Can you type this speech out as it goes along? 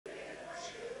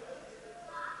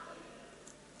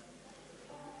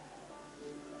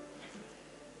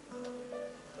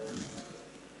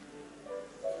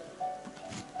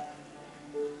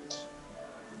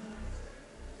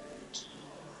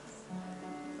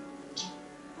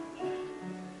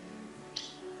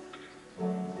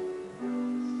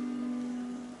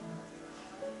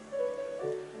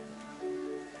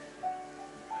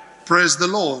Praise the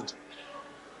Lord.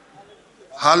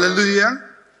 Hallelujah.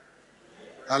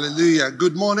 Hallelujah.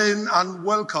 Good morning and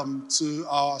welcome to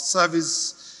our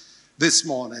service this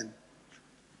morning.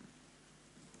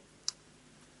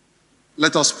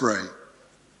 Let us pray.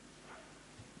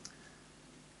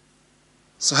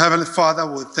 So, Heavenly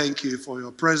Father, we thank you for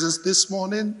your presence this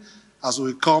morning as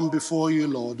we come before you,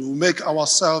 Lord. We make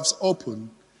ourselves open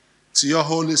to your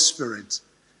Holy Spirit.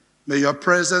 May your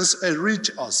presence enrich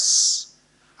us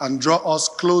and draw us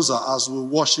closer as we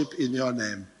worship in your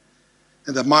name.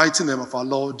 In the mighty name of our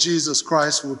Lord Jesus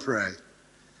Christ, we pray.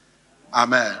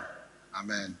 Amen.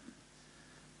 Amen.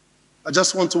 I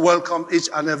just want to welcome each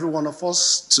and every one of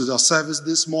us to the service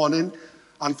this morning.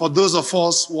 And for those of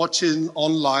us watching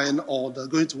online or they're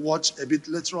going to watch a bit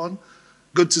later on,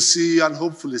 good to see you and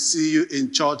hopefully see you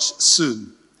in church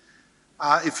soon.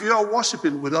 If you are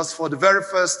worshiping with us for the very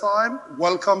first time,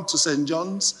 welcome to St.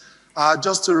 John's.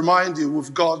 Just to remind you,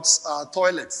 we've got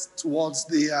toilets towards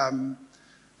the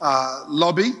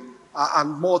lobby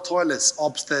and more toilets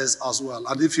upstairs as well.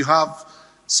 And if you have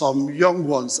some young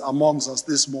ones amongst us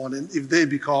this morning, if they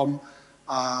become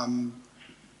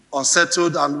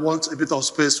unsettled and want a bit of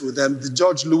space with them, the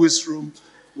George Lewis room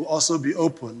will also be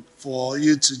open for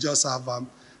you to just have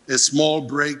a small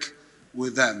break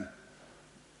with them.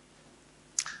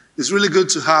 It's really good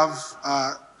to have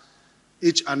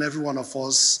each and every one of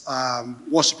us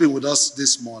worshiping with us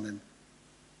this morning.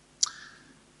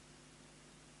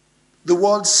 The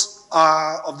words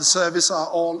of the service are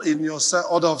all in your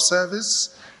order of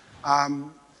service.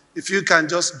 If you can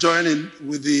just join in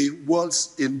with the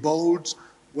words in bold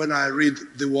when I read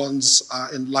the ones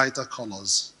in lighter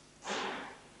colors.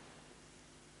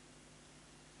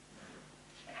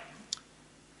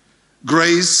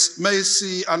 Grace,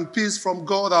 mercy, and peace from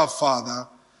God our Father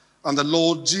and the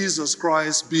Lord Jesus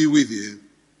Christ be with you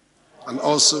and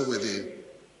also with you.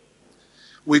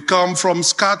 We come from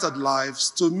scattered lives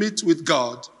to meet with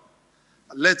God.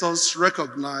 Let us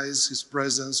recognize his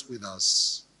presence with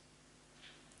us.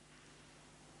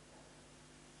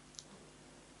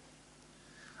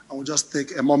 I will just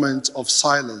take a moment of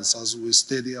silence as we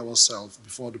steady ourselves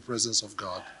before the presence of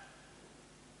God.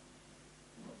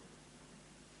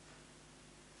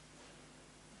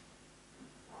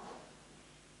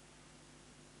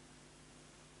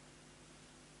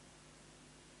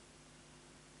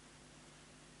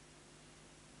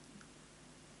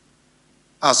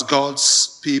 As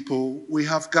God's people, we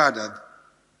have gathered.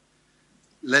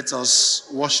 Let us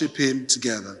worship him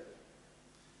together.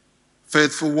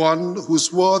 Faithful one,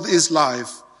 whose word is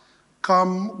life,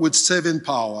 come with saving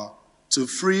power to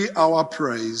free our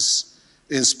praise,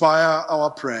 inspire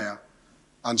our prayer,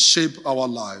 and shape our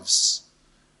lives.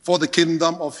 For the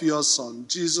kingdom of your Son,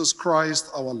 Jesus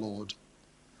Christ our Lord.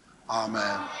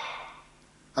 Amen.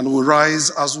 And we'll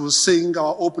rise as we sing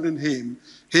our opening hymn,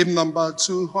 hymn number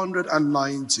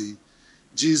 290,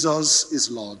 Jesus is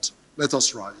Lord. Let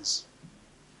us rise.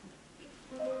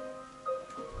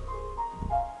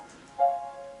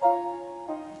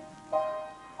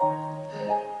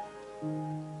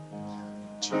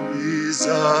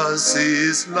 Jesus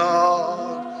is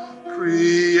Lord,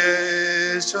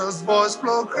 creation's voice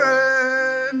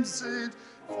proclaims it,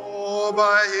 for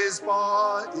by his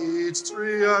power each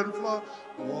tree and flower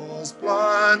was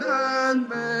planned and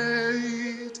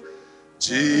made.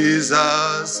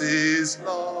 Jesus is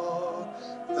Lord,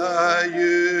 the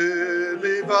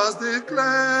universe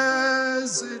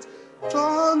declares it,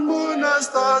 sun, moon, and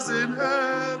stars in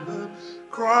heaven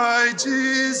cry,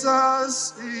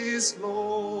 Jesus is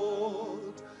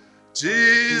Lord.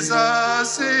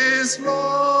 Jesus is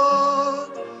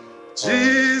Lord.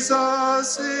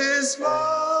 Jesus is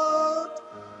Lord.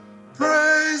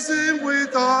 Praise him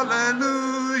with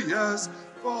hallelujahs,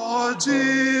 for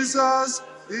Jesus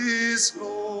is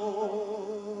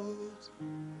Lord.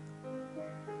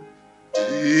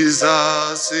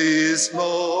 Jesus is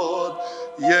Lord,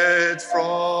 yet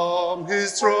from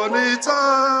his throne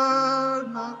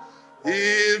eternal,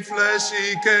 in flesh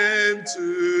he came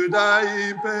to die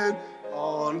in pain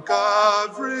on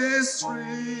Calvary's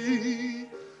tree.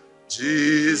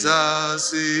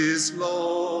 Jesus is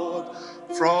Lord,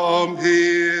 from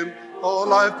him all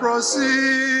life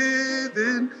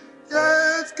proceeding,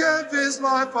 yet gave his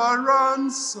life a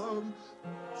ransom,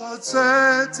 that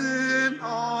setting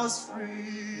us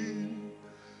free.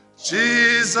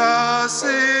 Jesus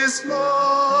is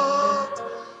Lord.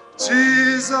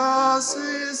 Jesus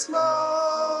is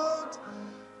Lord.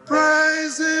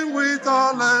 Praise him with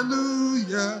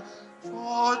hallelujah,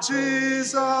 for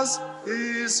Jesus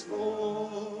is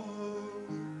Lord.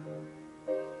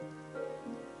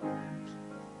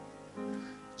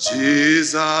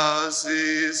 Jesus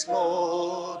is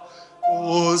Lord.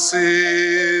 Oh,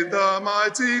 see the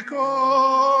mighty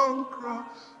conqueror.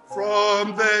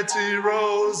 From death he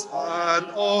rose, and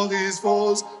all his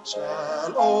foes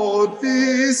shall own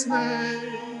his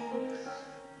name.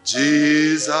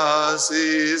 Jesus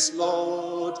is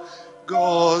Lord.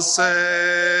 God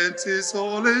sent his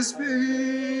Holy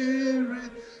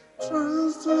Spirit.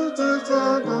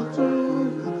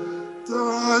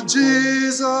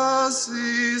 Jesus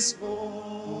is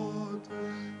Lord.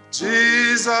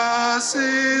 Jesus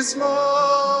is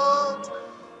Lord.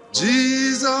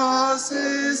 Jesus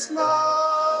is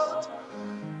Lord.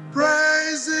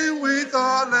 Praise him with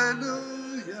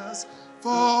hallelujahs,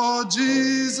 for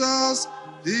Jesus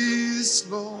is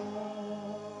Lord.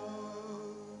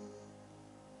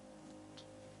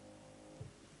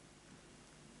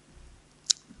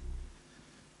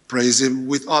 Praise him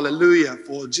with hallelujah,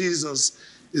 for Jesus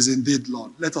is indeed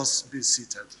Lord. Let us be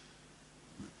seated.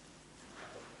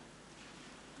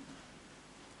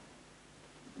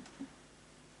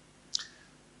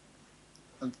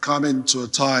 And come into a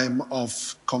time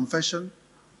of confession.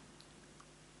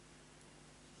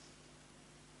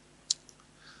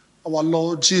 Our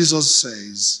Lord Jesus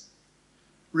says,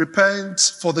 repent,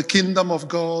 for the kingdom of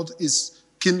God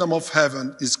kingdom of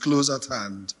heaven is close at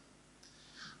hand.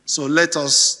 So let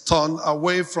us turn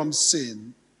away from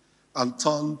sin and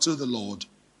turn to the Lord,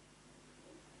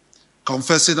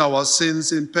 confessing our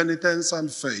sins in penitence and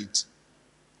faith.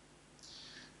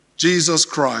 Jesus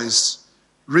Christ,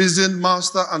 risen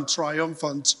Master and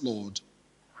triumphant Lord,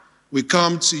 we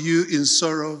come to you in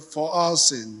sorrow for our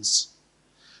sins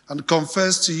and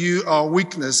confess to you our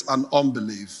weakness and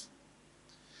unbelief.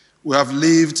 We have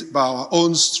lived by our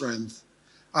own strength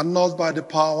and not by the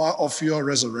power of your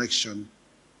resurrection.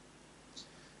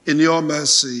 In your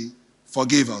mercy,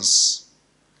 forgive us.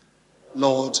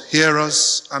 Lord, hear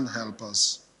us and help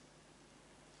us.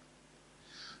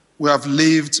 We have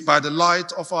lived by the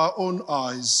light of our own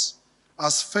eyes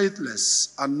as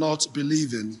faithless and not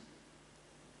believing.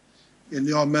 In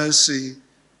your mercy,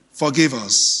 forgive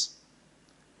us.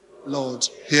 Lord,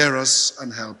 hear us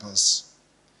and help us.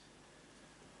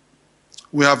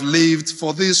 We have lived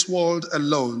for this world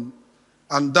alone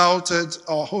and doubted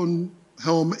our own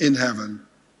home in heaven.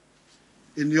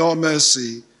 In your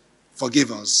mercy,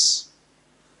 forgive us.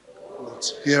 Lord,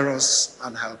 hear us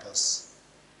and help us.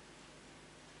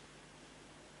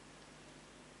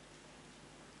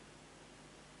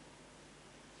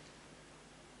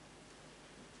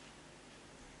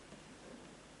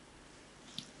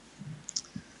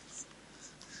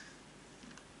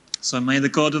 So may the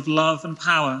God of love and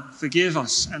power forgive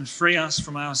us and free us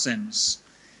from our sins,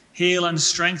 heal and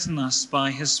strengthen us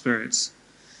by his Spirit,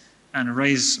 and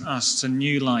raise us to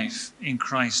new life in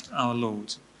Christ our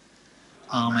Lord.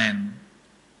 Amen.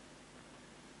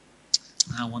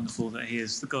 How wonderful that he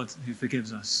is the God who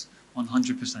forgives us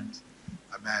 100%.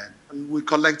 Amen. And we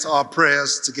collect our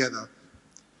prayers together.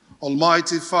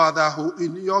 Almighty Father, who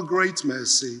in your great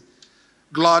mercy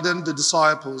gladdened the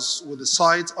disciples with the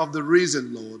sight of the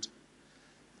risen Lord,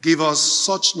 give us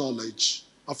such knowledge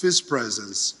of his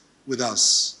presence with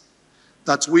us,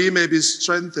 that we may be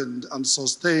strengthened and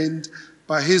sustained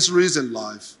by his risen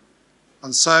life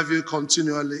and serve you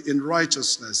continually in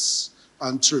righteousness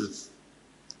and truth.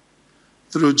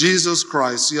 Through Jesus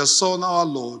Christ, your Son, our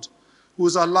Lord, who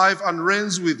is alive and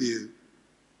reigns with you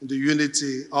in the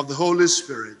unity of the Holy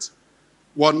Spirit,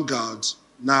 one God,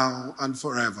 now and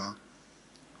forever.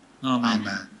 Amen.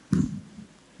 Amen.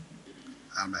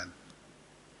 Amen.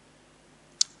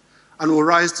 And we'll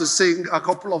rise to sing a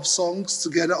couple of songs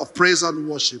together of praise and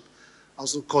worship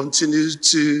as we continue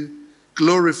to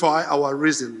glorify our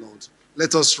risen Lord.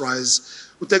 Let us rise.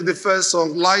 We'll take the first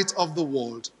song, Light of the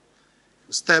World.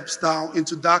 Who steps down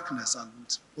into darkness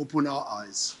and open our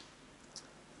eyes.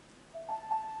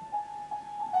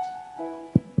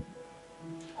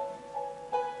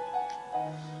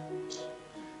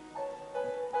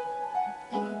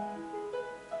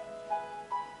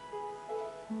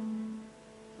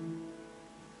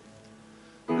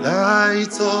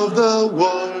 Light of the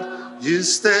world, you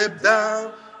step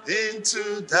down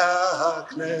into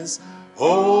darkness.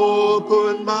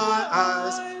 Open my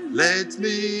eyes, let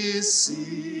me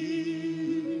see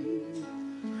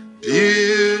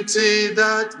beauty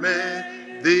that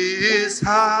made this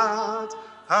heart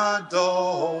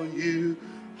adore you.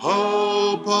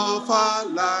 Hope of our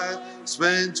life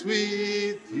spent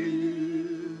with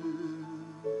you.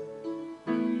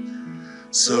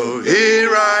 So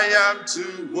here I am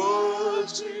to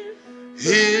worship,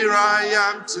 here I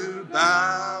am to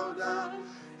bow down,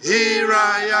 here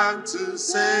I am to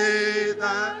say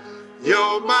that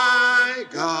You're my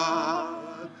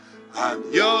God,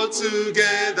 and you're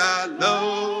together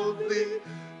lovely,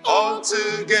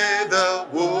 altogether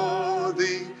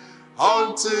worthy,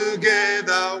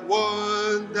 altogether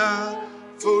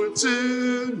wonderful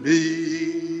to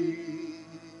me.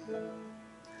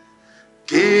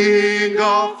 King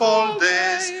of all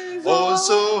days, oh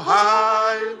so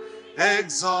high,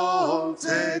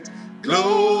 exalted,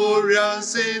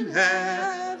 glorious in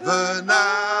heaven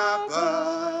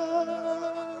above.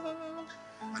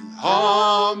 And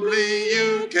humbly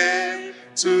you came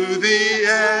to the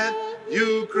end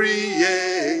you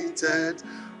created,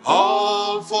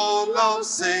 all for love's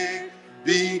sake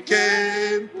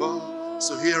became born.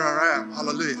 So here I am,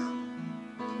 hallelujah.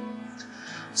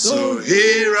 So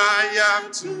here I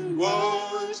am to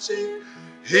worship,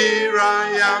 here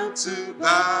I am to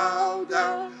bow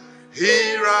down,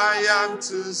 here I am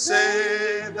to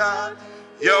say that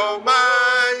you're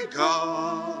my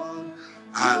God,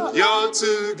 and you're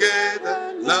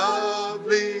together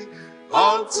lovely,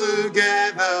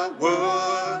 altogether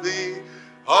worthy,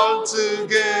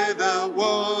 altogether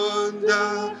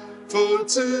wonderful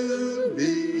to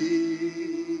me.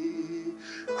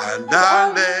 And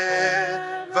I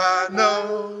never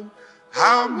known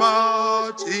how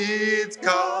much it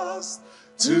cost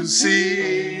to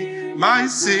see my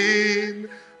sin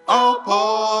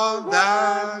upon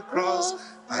the cross.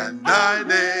 And I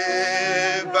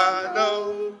never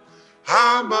know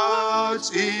how much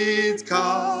it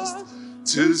cost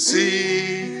to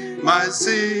see my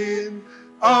sin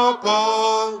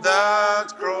upon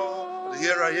that cross.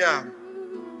 Here I am.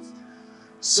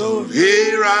 So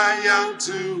here I am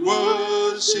to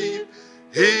worship,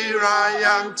 here I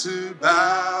am to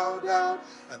bow down,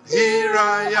 and here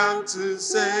I am to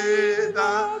say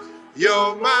that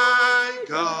you're my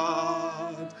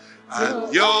God,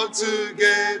 and you're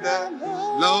together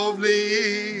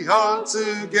lovely,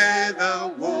 altogether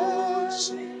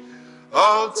worship,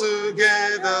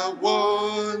 altogether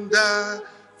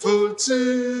wonderful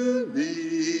to me.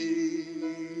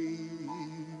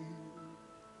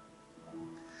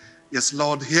 Yes,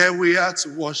 Lord, here we are to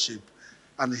worship,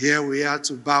 and here we are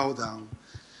to bow down,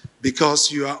 because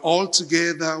you are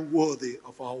altogether worthy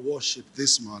of our worship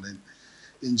this morning.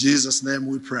 In Jesus' name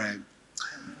we pray.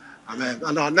 Amen.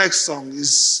 And our next song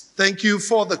is Thank You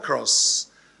for the Cross,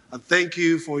 and thank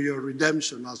you for your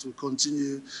redemption, as we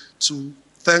continue to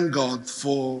thank God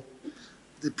for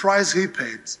the price he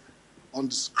paid on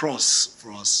the cross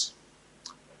for us.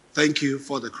 Thank you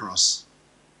for the cross.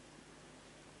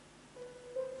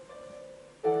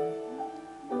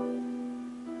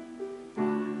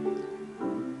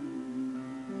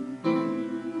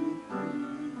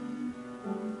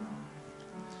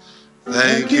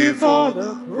 Thank you for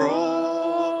the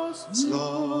cross,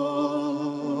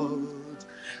 Lord.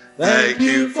 Thank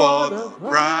you for the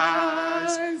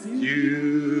price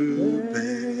you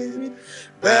paid,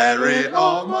 bearing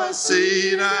all my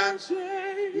sin and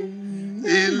shame.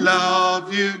 In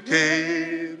love you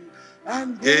came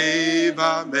and gave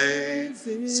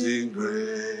amazing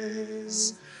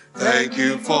grace. Thank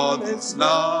you for this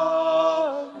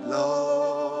love, Lord.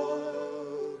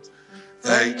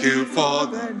 Thank you for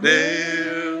the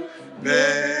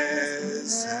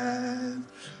nail-pierced hand.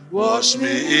 Wash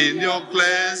me in your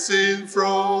cleansing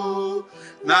flow.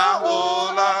 Now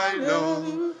all I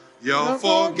know, your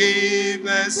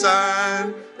forgiveness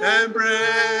and embrace.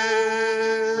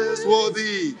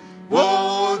 Worthy,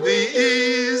 worthy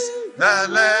is the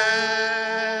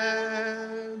Lamb,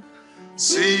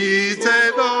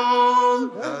 seated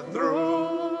on the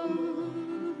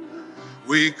throne.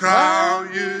 We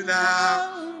crown you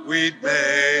now with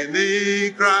many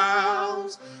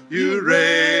crowns. You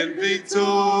reign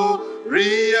victorious,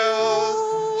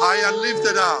 high and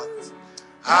lifted up,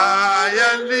 high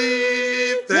and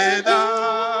lifted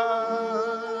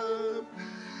up.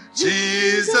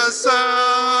 Jesus,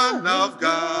 Son of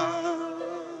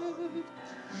God,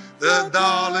 the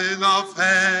darling of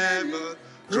heaven,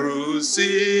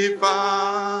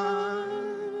 crucified.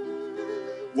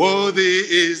 Worthy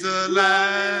is the Lamb,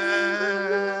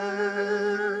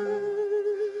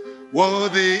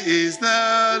 worthy is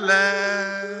the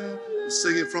Lamb.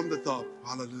 Sing it from the top,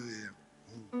 hallelujah.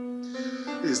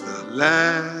 Is the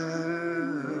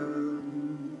Lamb.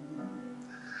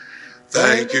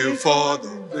 Thank you for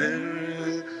the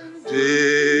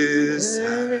this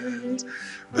hand,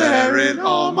 bearing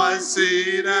all my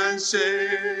sin and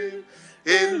shame.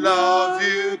 In love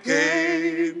you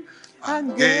came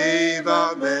and gave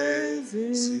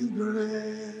amazing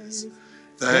grace.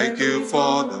 Thank you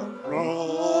for the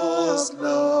cross,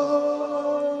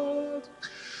 Lord.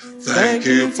 Thank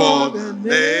you for the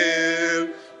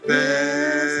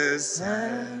nail-pierced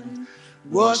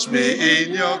Wash me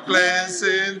in your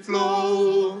cleansing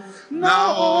flow.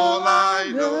 Now all I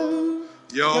know,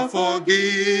 your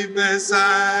forgiveness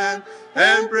and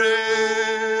embrace.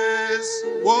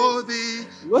 Worthy,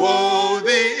 worthy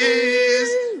is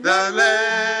the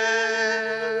Lamb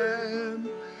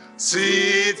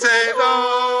seated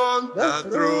on the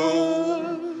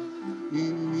throne.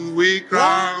 We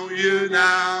crown you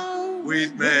now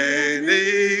with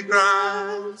many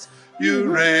crowns.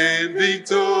 You reign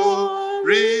victorious,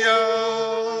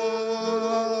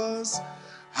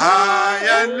 high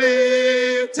and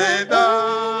lifted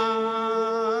up,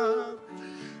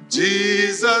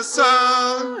 Jesus,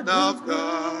 Son of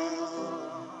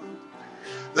God,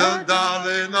 the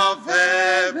darling of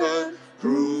heaven,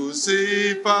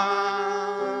 crucified.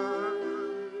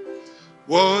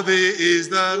 Worthy is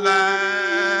the Lamb,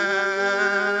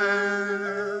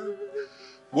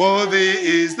 worthy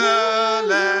is the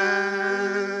Lamb,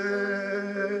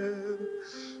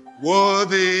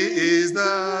 worthy is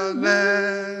the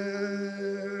Lamb.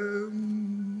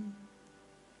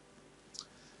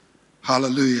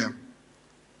 Hallelujah.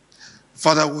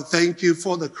 Father, we thank you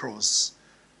for the cross,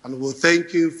 and we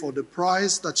thank you for the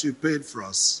price that you paid for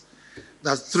us,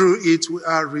 that through it we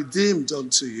are redeemed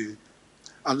unto you,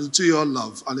 and into your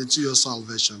love, and into your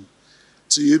salvation.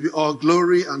 To you be all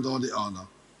glory and all the honor.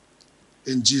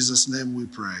 In Jesus' name we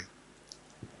pray.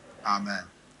 Amen.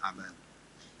 Amen.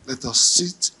 Let us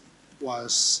sit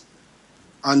whilst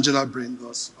Angela brings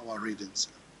us our readings.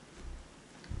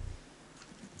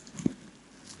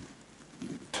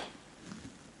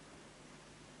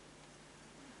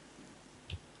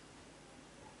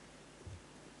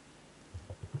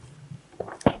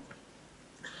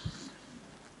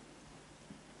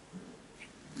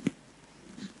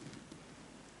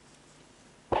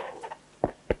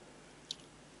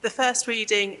 The first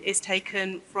reading is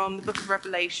taken from the book of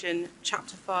Revelation,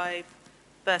 chapter 5,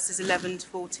 verses 11 to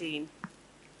 14.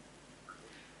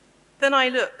 Then I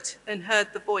looked and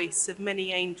heard the voice of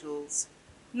many angels,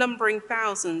 numbering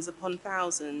thousands upon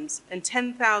thousands, and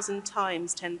 10,000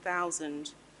 times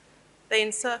 10,000. They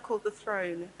encircled the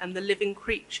throne and the living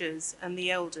creatures and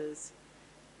the elders.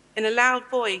 In a loud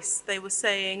voice they were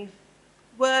saying,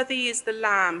 "Worthy is the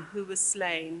Lamb who was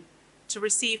slain, to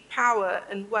receive power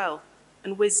and wealth,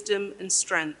 and wisdom and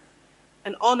strength,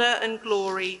 and honor and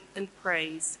glory and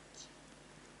praise."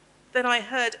 Then I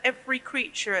heard every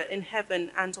creature in heaven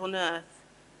and on earth,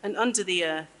 and under the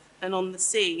earth, and on the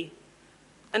sea,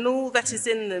 and all that is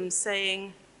in them,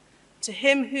 saying, "To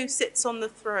him who sits on the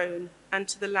throne and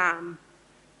to the Lamb,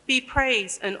 be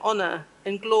praise and honor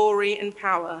and glory and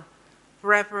power,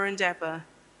 forever and ever."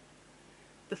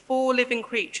 The 4 living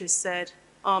creatures said,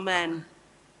 "Amen."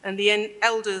 And the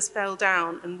elders fell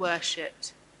down and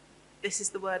worshipped. This is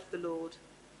the word of the Lord.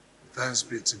 Thanks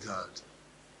be to God.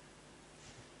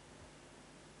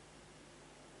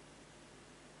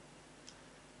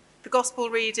 The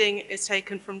gospel reading is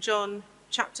taken from John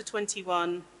chapter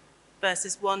 21,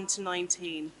 verses 1 to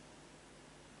 19.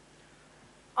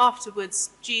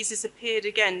 Afterwards, Jesus appeared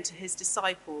again to his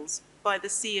disciples by the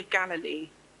Sea of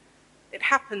Galilee. It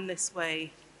happened this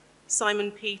way: Simon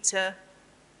Peter,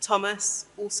 Thomas,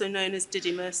 also known as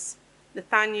Didymus,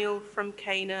 Nathanael from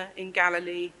Cana in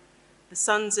Galilee, the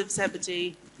sons of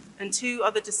Zebedee, and 2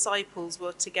 other disciples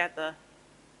were together.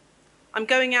 "I'm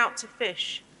going out to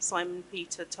fish," Simon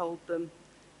Peter told them,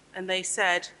 and they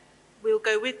said, "We'll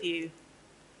go with you."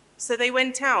 So they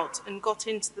went out and got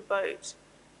into the boat,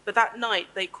 but that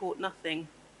night they caught nothing.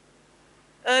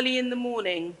 Early in the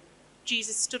morning,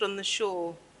 Jesus stood on the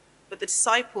shore, but the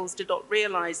disciples did not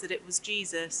realize that it was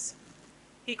Jesus.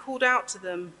 He called out to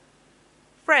them,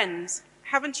 "Friends,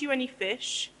 haven't you any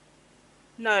fish?"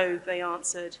 "No," they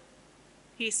answered.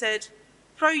 He said,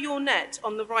 "Throw your net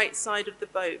on the right side of the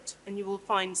boat, and you will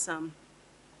find some."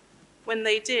 When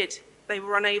they did, they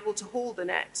were unable to haul the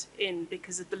net in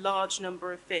because of the large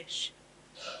number of fish.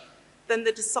 Then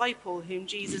the disciple whom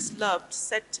Jesus loved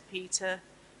said to Peter,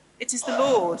 "It is the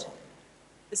Lord."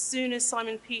 As soon as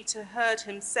Simon Peter heard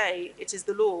him say, "It is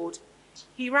the Lord,"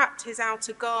 he wrapped his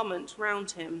outer garment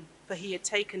round him, for he had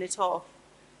taken it off,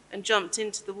 and jumped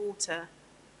into the water.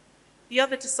 The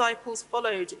other disciples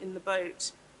followed in the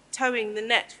boat, towing the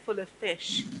net full of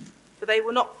fish, for they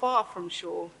were not far from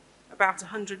shore, about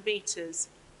 100 meters.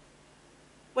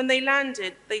 When they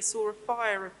landed, they saw a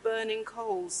fire of burning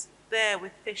coals there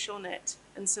with fish on it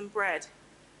and some bread.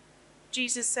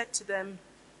 Jesus said to them,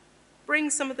 "Bring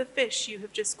some of the fish you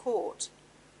have just caught."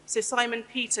 So Simon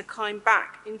Peter climbed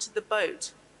back into the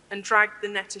boat and dragged the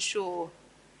net ashore.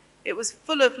 It was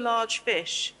full of large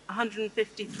fish,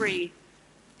 153,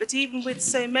 but even with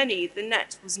so many, the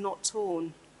net was not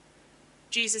torn.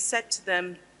 Jesus said to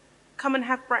them, "Come and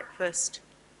have breakfast."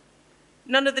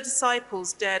 None of the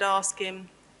disciples dared ask him,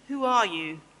 "Who are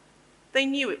you?" They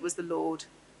knew it was the Lord.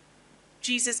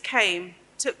 Jesus came,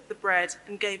 took the bread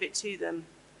and gave it to them,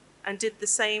 and did the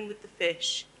same with the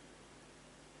fish.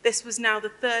 This was now the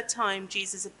third time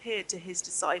Jesus appeared to his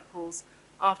disciples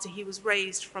after he was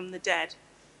raised from the dead.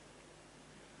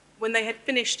 When they had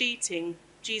finished eating,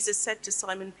 Jesus said to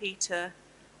Simon Peter,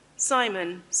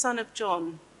 "Simon, son of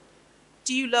John,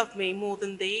 do you love me more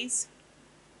than these?"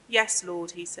 "Yes,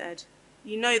 Lord," he said.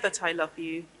 "You know that I love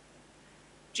you."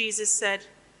 Jesus said,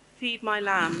 "Feed my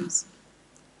lambs."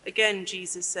 Again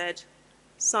Jesus said,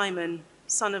 "Simon,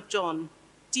 son of John,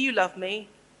 do you love me?"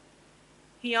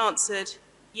 He answered,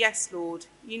 "Yes, Lord,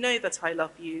 you know that I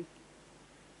love you."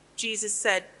 Jesus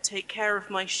said, "Take care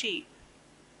of my sheep."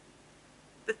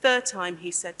 The third time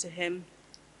he said to him,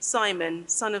 "Simon,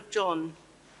 son of John,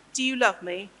 do you love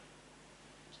me?"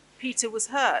 Peter was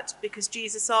hurt because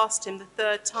Jesus asked him the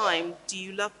third time, "Do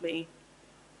you love me?"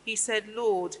 He said,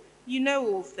 "Lord, you know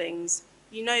all things.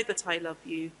 You know that I love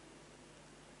you."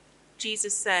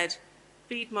 Jesus said,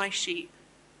 "Feed my sheep.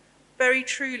 Very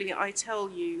truly I tell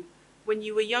you, when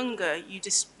you were younger,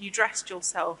 you dressed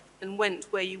yourself and went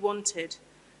where you wanted.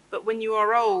 But when you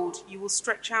are old, you will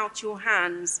stretch out your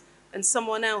hands, and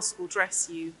someone else will dress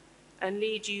you and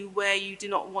lead you where you do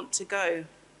not want to go."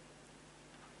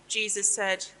 Jesus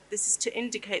said, "This is to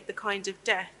indicate the kind of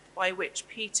death by which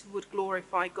Peter would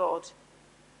glorify God."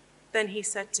 Then he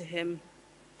said to him,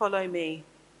 "Follow me."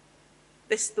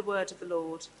 This is the word of the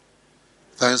Lord.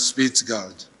 Thanks be to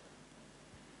God.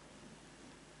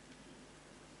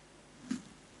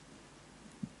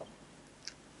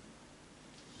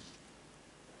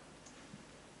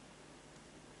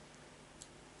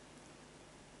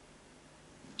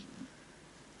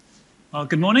 Well,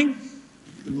 good morning.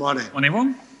 Good morning. Morning,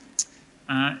 everyone.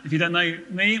 If you don't know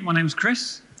me, my name's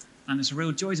Chris, and it's a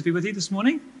real joy to be with you this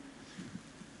morning.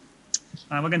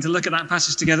 We're going to look at that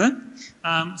passage together.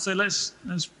 So let's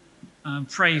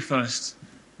pray first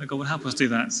that God would help us do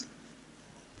that.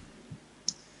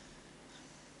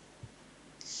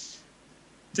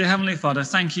 Dear Heavenly Father,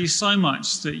 thank you so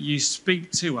much that you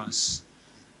speak to us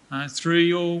through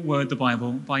your word, the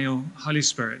Bible, by your Holy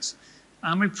Spirit.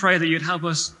 And we pray that you'd help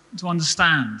us to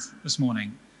understand this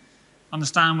morning,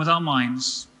 understand with our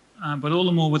minds, but all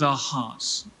the more with our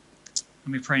hearts.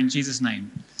 And we pray in Jesus'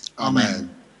 name.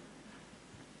 Amen.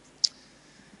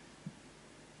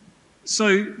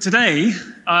 So today,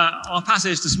 our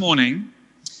passage this morning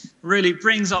really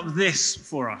brings up this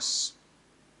for us.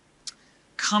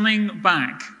 Coming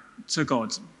back to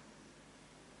God.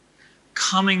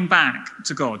 Coming back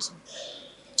to God.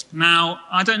 Now,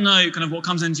 I don't know kind of what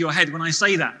comes into your head when I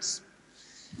say that.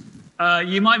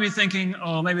 You might be thinking,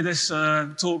 oh, maybe this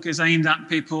talk is aimed at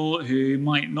people who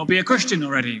might not be a Christian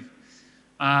already.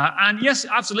 And yes,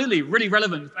 absolutely, really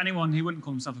relevant for anyone who wouldn't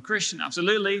call himself a Christian.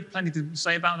 Absolutely, plenty to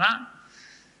say about that.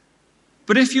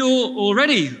 But if you're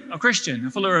already a Christian,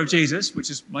 a follower of Jesus, which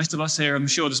is most of us here, I'm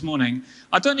sure, this morning,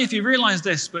 I don't know if you realize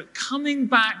this, but coming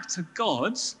back to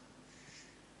God,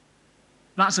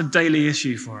 that's a daily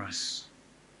issue for us.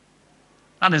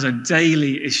 That is a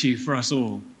daily issue for us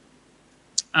all.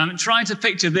 Try to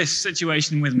picture this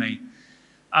situation with me.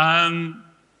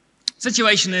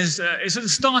 Situation is it's at the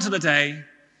start of the day,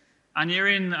 and you're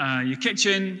in your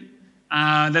kitchen.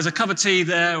 There's a cup of tea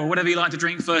there, or whatever you like to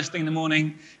drink first thing in the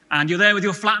morning, and you're there with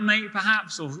your flatmate,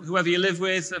 perhaps, or whoever you live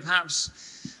with,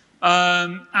 perhaps.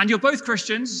 And you're both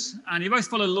Christians, and you both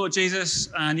follow the Lord Jesus,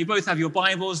 and you both have your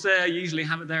Bibles there. You usually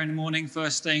have it there in the morning,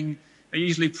 first thing. You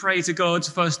usually pray to God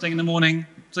first thing in the morning.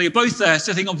 So you're both there,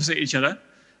 sitting opposite each other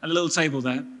at a little table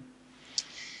there.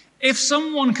 If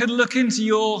someone could look into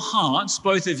your hearts,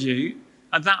 both of you,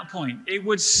 at that point, it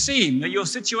would seem that your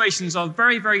situations are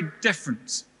very, very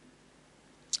different.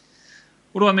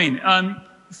 What do I mean?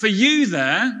 For you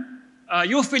there,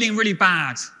 you're feeling really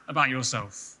bad about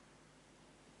yourself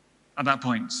at that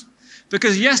point.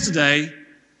 Because yesterday,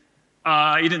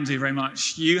 you didn't do very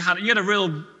much. You had a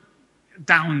real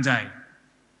down day,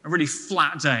 a really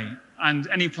flat day, and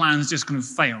any plans just kind of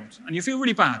failed. And you feel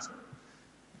really bad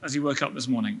as you woke up this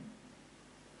morning.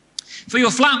 For your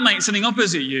flatmate sitting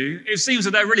opposite you, it seems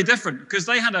that they're really different because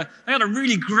they had a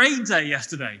really great day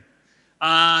yesterday. They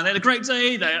had a great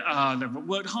day, they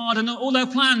worked hard, and all their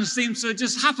plans seem to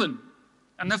just happen.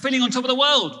 And they're feeling on top of the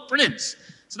world. Brilliant.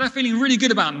 So they're feeling really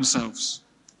good about themselves.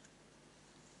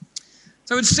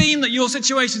 So it would seem that your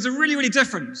situations are really, really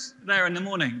different there in the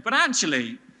morning. But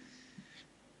actually,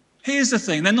 here's the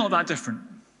thing, they're not that different.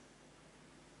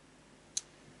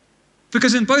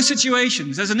 Because in both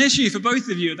situations, there's an issue for both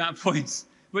of you at that point,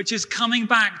 which is coming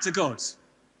back to God.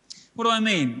 What do I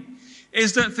mean?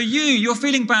 Is that for you, you're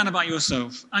feeling bad about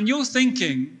yourself, and you're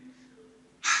thinking,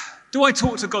 do I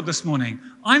talk to God this morning?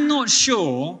 I'm not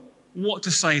sure what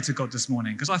to say to God this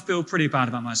morning because I feel pretty bad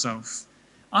about myself.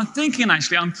 I'm thinking,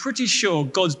 actually, I'm pretty sure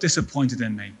God's disappointed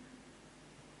in me.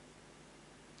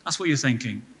 That's what you're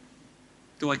thinking.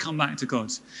 Do I come back to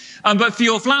God? But for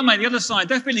your flatmate, the other side,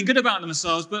 they're feeling good about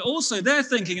themselves, but also they're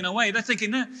thinking, in a way, they are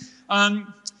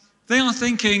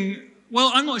thinking,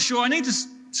 well, I'm not sure I need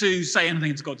to say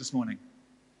anything to God this morning.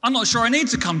 I'm not sure I need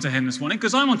to come to him this morning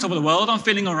because I'm on top of the world. I'm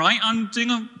feeling all right.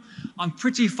 I'm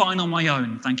pretty fine on my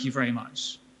own. Thank you very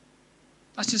much.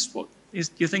 That's just what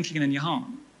you're thinking in your heart.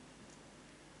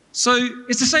 So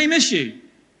it's the same issue.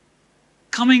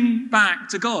 Coming back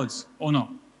to God or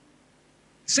not.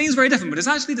 It seems very different, but it's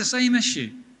actually the same issue.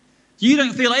 You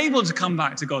don't feel able to come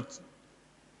back to God.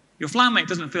 Your flatmate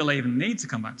doesn't feel they even need to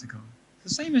come back to God.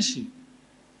 It's the same issue.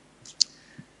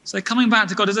 So coming back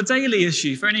to God is a daily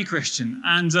issue for any Christian.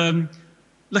 And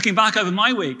looking back over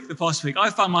my week, the past week, I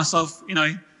found myself,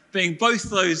 being both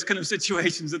those kind of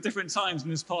situations at different times in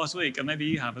this past week, and maybe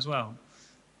you have as well.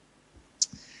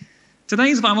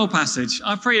 Today's Bible passage,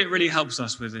 I pray it really helps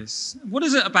us with this. What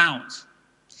is it about?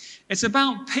 It's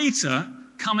about Peter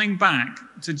coming back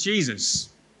to Jesus.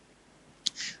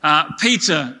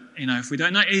 Peter, if we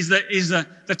don't know, is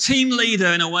the team leader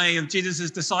in a way of Jesus'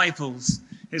 disciples,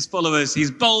 his followers. He's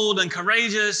bold and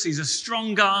courageous. He's a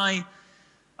strong guy,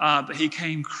 but he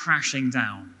came crashing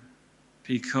down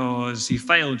because he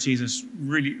failed Jesus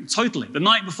really totally. The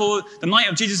night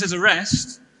of Jesus'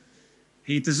 arrest,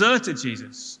 he deserted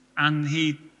Jesus and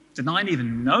he denied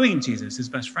even knowing Jesus, his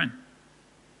best friend.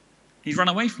 He's run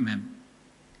away from him.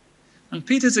 And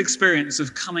Peter's experience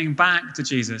of coming back to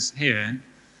Jesus here,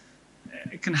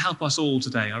 it can help us all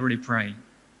today, I really pray.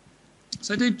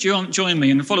 So do join me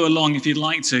and follow along if you'd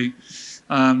like to,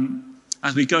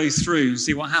 as we go through and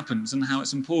see what happens and how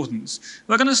it's important.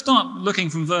 We're going to start looking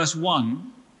from verse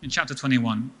 1 in chapter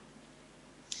 21.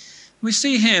 We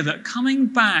see here that coming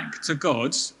back to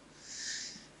God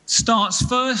starts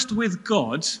first with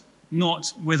God,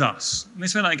 not with us. Let me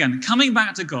say that again. Coming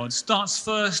back to God starts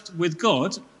first with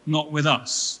God, not with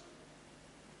us.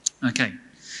 Okay,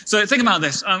 so think about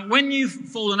this. When you've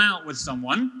fallen out with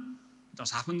someone, it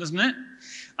does happen, doesn't it?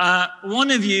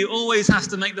 One of you always has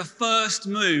to make the first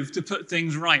move to put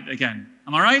things right again.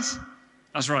 Am I right?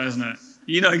 That's right, isn't it?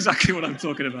 You know exactly what I'm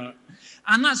talking about.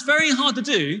 And that's very hard to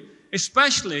do,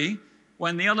 especially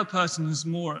when the other person's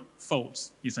more at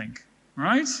fault, you think.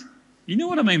 Right? You know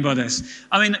what I mean by this.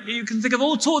 I mean, you can think of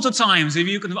all sorts of times if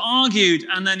you could have argued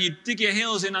and then you dig your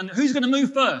heels in and who's going to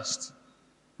move first?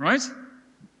 Right?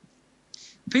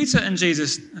 Peter and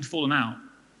Jesus had fallen out.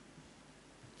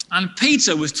 And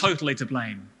Peter was totally to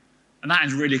blame. And that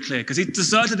is really clear because he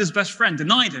deserted his best friend,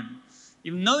 denied him,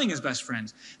 even knowing his best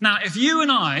friend. Now, if you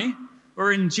and I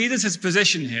were in Jesus'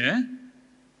 position here,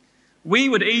 we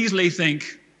would easily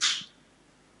think,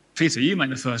 Peter, you make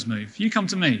the first move. You come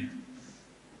to me.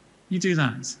 You do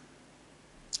that.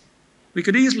 We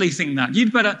could easily think that. You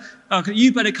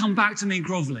better come back to me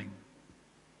groveling.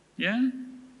 Yeah?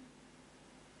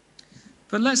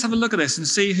 But let's have a look at this and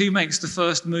see who makes the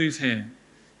first move here.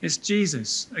 It's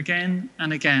Jesus, again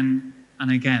and again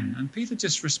and again. And Peter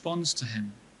just responds to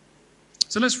him.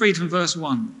 So let's read from verse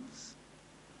 1.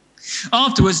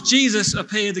 Afterwards, Jesus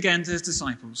appeared again to his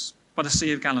disciples by the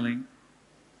Sea of Galilee.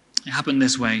 It happened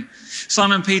this way.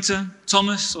 Simon Peter,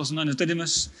 Thomas, also known as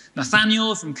Didymus,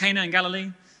 Nathanael from Cana in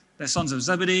Galilee, their sons of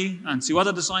Zebedee, and 2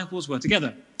 other disciples were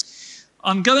together.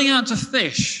 I'm going out to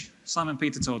fish, Simon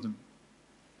Peter told them.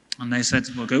 And they said,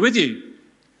 we'll go with you.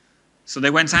 So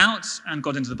they went out and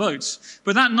got into the boat.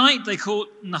 But that night they caught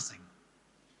nothing.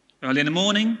 Early in the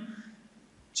morning,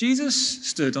 Jesus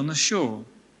stood on the shore.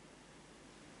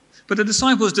 But the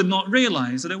disciples did not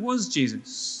realize that it was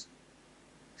Jesus.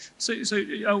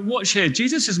 So watch here.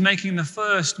 Jesus is making the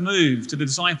first move to the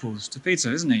disciples, to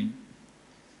Peter, isn't he?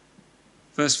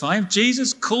 Verse 5,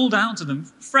 Jesus called out to them,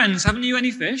 friends, haven't you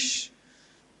any fish?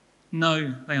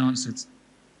 No, they answered.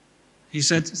 He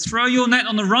said, throw your net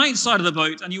on the right side of the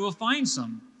boat and you will find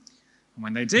some. And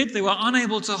when they did, they were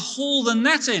unable to haul the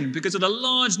net in because of the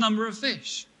large number of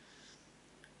fish.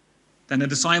 Then the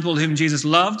disciple whom Jesus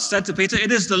loved said to Peter,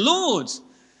 it is the Lord.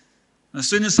 As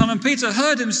soon as Simon Peter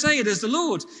heard him say, it is the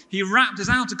Lord, he wrapped his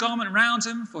outer garment around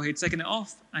him, for he had taken it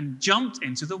off, and jumped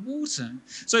into the water.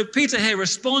 So Peter here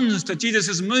responds to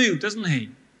Jesus' move, doesn't he?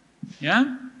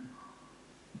 Yeah?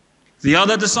 The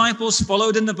other disciples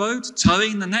followed in the boat,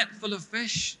 towing the net full of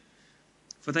fish,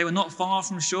 for they were not far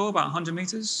from shore, about 100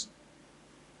 meters.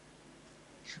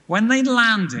 When they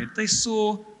landed, they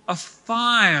saw a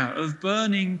fire of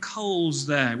burning coals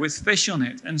there with fish on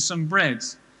it and some bread.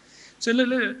 So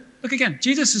look again.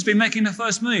 Jesus has been making the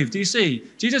first move. Do you see?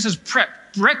 Jesus has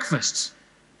prepped breakfast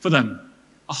for them.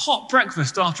 A hot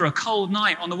breakfast after a cold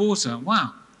night on the water.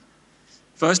 Wow.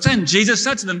 Verse 10, Jesus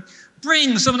said to them,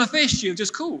 "Bring some of the fish you've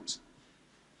just caught."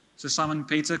 So Simon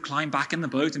Peter climbed back in the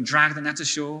boat and dragged the net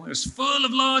ashore. It was full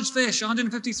of large fish,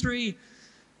 153.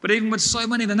 But even with so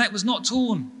many, the net was not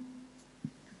torn.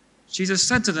 Jesus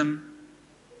said to them,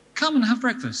 "Come and have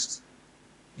breakfast."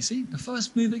 You see, the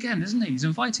first move again, isn't he? He's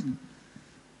inviting them.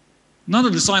 None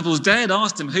of the disciples dared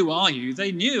ask him, "Who are you?"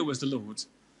 They knew it was the Lord.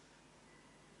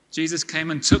 Jesus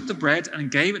came and took the bread and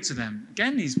gave it to them.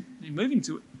 Again, he's moving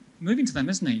to them,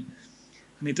 isn't he?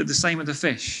 And he did the same with the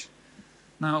fish.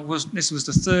 Now, this was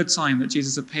the third time that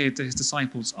Jesus appeared to his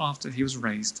disciples after he was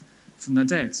raised from the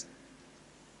dead.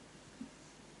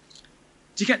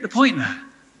 Do you get the point there?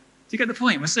 Do you get the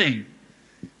point we're seeing?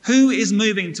 Who is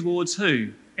moving towards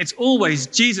who? It's always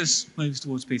Jesus moves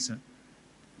towards Peter.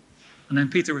 And then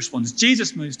Peter responds.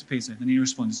 Jesus moves to Peter. Then he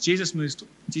responds. Jesus moves to...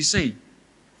 Do you see?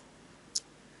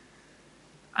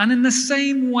 And in the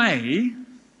same way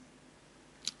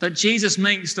that Jesus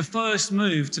makes the first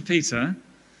move to Peter,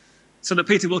 so that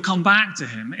Peter will come back to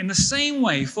him, in the same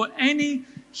way for any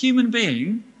human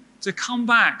being to come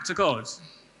back to God,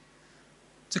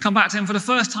 to come back to him for the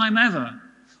first time ever,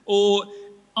 or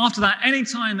after that, any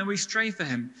time that we stray for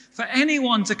him, for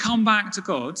anyone to come back to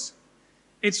God,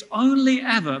 it's only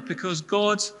ever because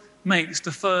God makes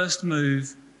the first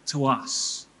move to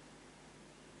us,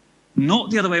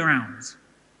 not the other way around.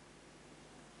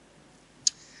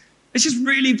 This is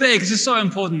really big. This is so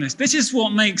important. This is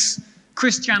what makes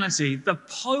Christianity the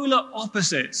polar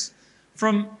opposite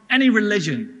from any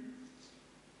religion.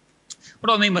 What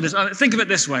do I mean by this? Think of it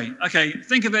this way. Okay,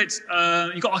 think of it,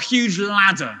 you've got a huge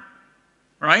ladder,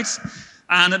 right?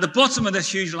 And at the bottom of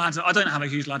this huge ladder, I don't have a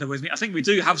huge ladder with me. I think we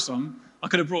do have some. I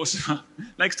could have brought some.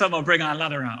 Next time I'll bring our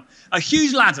ladder out. A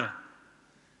huge ladder.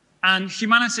 And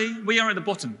humanity, we are at the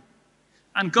bottom.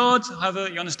 And God, however,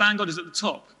 you understand, God is at the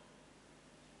top.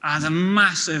 And a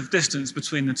massive distance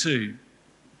between the two.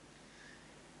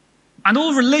 And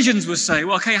all religions would say,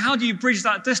 well, okay, how do you bridge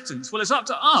that distance? Well, it's up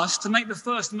to us to make the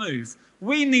first move.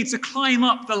 We need to climb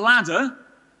up the ladder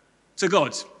to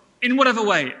God in whatever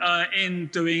way, in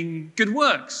doing good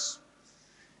works,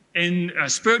 in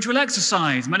spiritual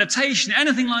exercise, meditation,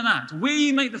 anything like that.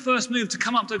 We make the first move to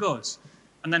come up to God,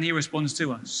 and then he responds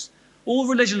to us. All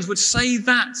religions would say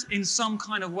that in some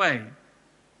kind of way.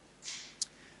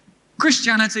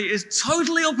 Christianity is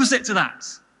totally opposite to that.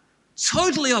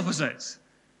 Totally opposite.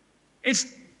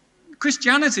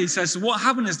 Christianity says what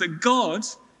happened is that God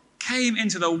came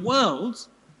into the world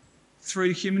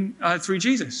through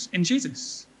Jesus, in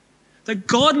Jesus. That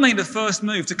God made the first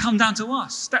move to come down to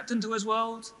us, stepped into his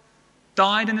world,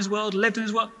 died in his world, lived in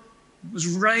his world, was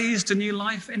raised to new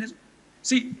life in his...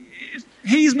 See,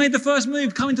 he's made the first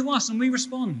move coming to us and we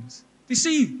respond. Do you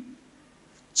see?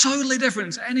 Totally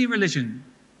different to any religion.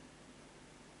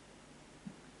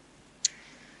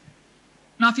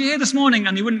 Now, if you're here this morning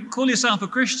and you wouldn't call yourself a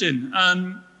Christian,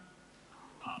 I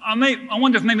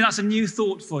wonder if maybe that's a new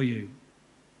thought for you.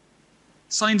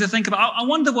 Something to think about. I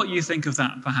wonder what you think of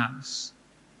that, perhaps.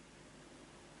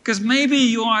 Because maybe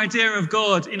your idea of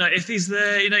God, if he's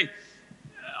there,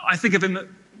 I think of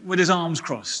him with his arms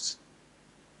crossed.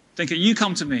 Thinking, you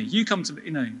come to me,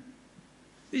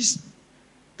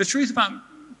 The truth about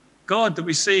God that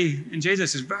we see in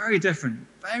Jesus is very different,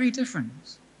 very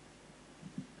different.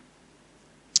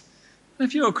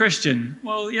 If you're a Christian,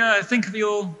 well, yeah, think of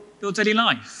your daily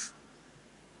life.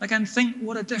 Again, think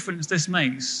what a difference this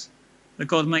makes, that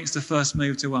God makes the first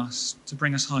move to us, to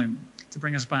bring us home, to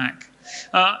bring us back.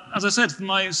 As I said for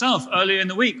myself earlier in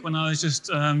the week, when I was just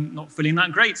not feeling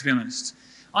that great, to be honest,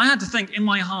 I had to think in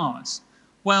my heart,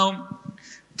 well,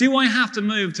 do I have to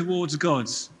move towards God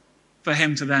for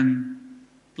him to then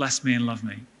bless me and love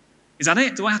me? Is that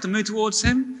it? Do I have to move towards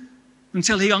him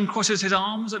until he uncrosses his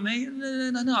arms at me?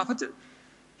 No. I've had to...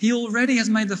 He already has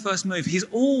made the first move. He's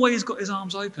always got his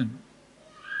arms open.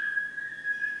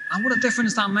 And what a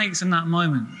difference that makes in that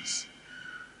moment.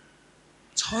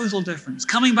 Total difference.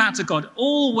 Coming back to God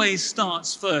always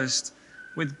starts first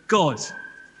with God,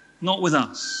 not with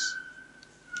us.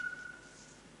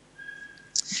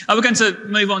 We're going to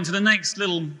move on to the next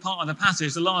little part of the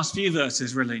passage, the last few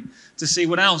verses, really, to see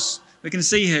what else we can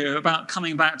see here about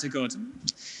coming back to God.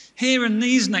 Here in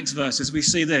these next verses, we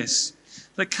see this.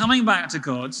 That coming back to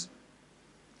God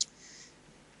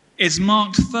is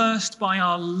marked first by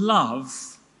our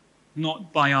love,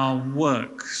 not by our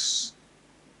works.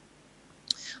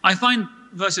 I find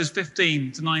verses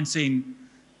 15 to 19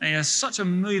 And it's such a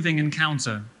moving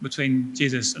encounter between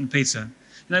Jesus and Peter.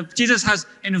 Jesus has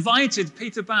invited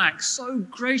Peter back so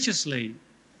graciously.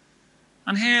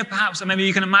 And here, perhaps, maybe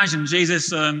you can imagine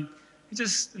Jesus, he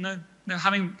just,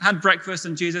 having had breakfast,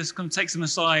 and Jesus kind of takes him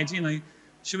aside,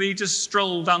 should we just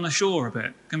stroll down the shore a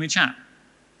bit? Can we chat?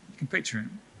 You can picture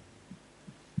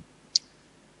it.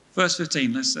 Verse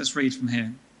 15, let's read from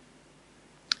here.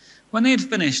 When they had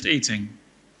finished eating,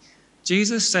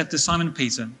 Jesus said to Simon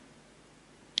Peter,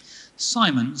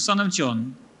 "Simon, son of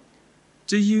John,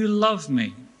 do you love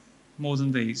me more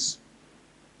than these?"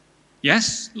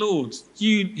 "Yes, Lord,"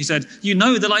 he said, "you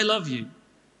know that I love you."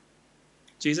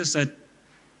 Jesus said,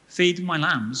 "Feed my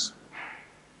lambs."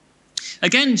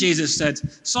 Again, Jesus said,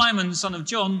 "Simon, son of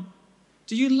John,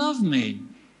 do you love me?"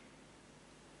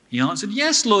 He answered,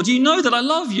 "Yes, Lord, you know that I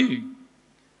love you."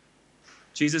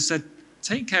 Jesus said,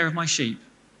 "Take care of my sheep."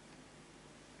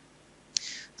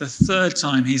 The third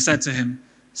time he said to him,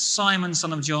 "Simon,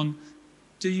 son of John,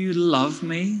 do you love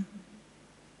me?"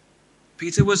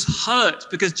 Peter was hurt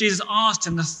because Jesus asked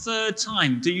him the third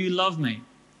time, "Do you love me?"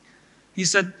 He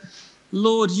said,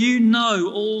 "Lord, you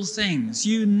know all things.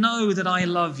 You know that I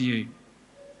love you."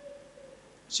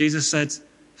 Jesus said,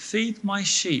 "Feed my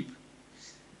sheep.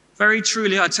 Very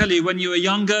truly, I tell you, when you were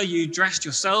younger, you dressed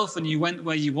yourself and you went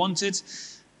where you wanted.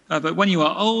 But when you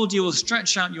are old, you will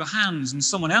stretch out your hands and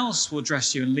someone else will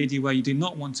dress you and lead you where you do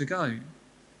not want to go."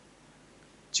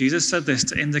 Jesus said this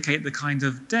to indicate the kind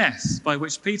of death by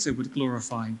which Peter would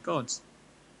glorify God.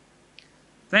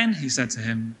 Then he said to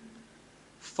him,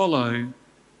 "Follow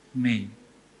me."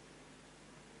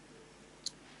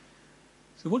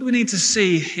 So what do we need to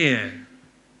see here?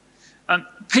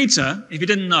 Peter, if you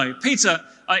didn't know, Peter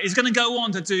is going to go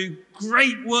on to do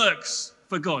great works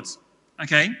for God.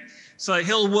 Okay? So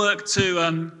he'll work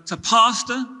to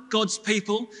pastor God's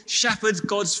people, shepherd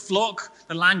God's flock,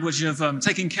 the language of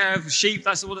taking care of sheep,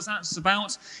 that's what that's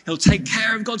about. He'll take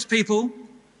care of God's people.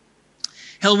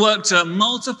 He'll work to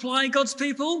multiply God's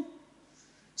people.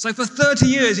 So for 30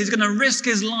 years, he's going to risk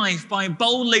his life by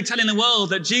boldly telling the world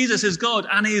that Jesus is God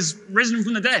and he's risen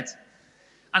from the dead.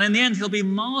 And in the end, he'll be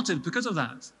martyred because of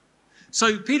that.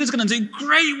 So Peter's going to do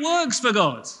great works for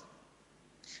God.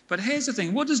 But here's the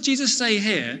thing. What does Jesus say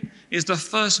here is the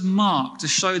first mark to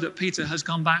show that Peter has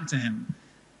come back to him?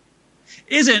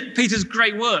 Is it Peter's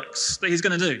great works that he's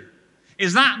going to do?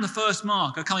 Is that the first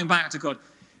mark of coming back to God?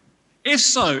 If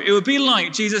so, it would be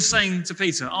like Jesus saying to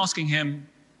Peter, asking him,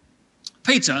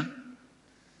 "Peter,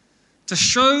 to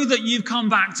show that you've come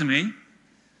back to me,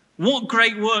 what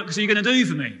great works are you going to do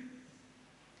for me?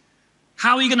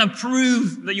 How are you going to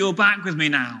prove that you're back with me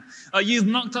now? You've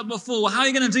mucked up before. How are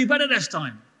you going to do better this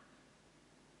time?"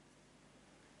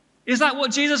 Is that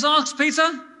what Jesus asks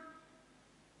Peter?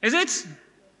 Is it?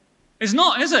 It's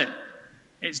not, is it?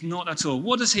 It's not at all.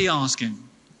 What does he ask him?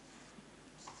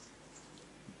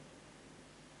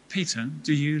 "Peter,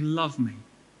 do you love me?"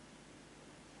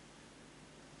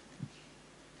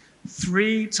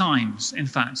 3 times, in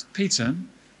fact. "Peter,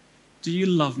 do you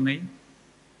love me?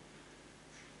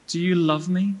 Do you love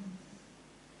me?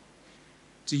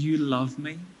 Do you love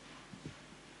me?"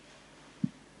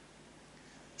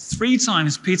 3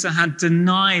 times Peter had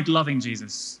denied loving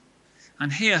Jesus.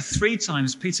 And here, 3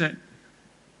 times Jesus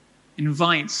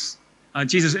invites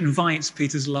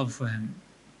Peter's love for him.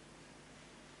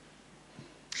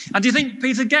 And do you think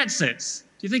Peter gets it?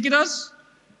 Do you think he does?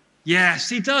 Yes,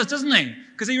 he does, doesn't he?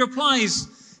 Because he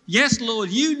replies, "Yes,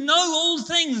 Lord, you know all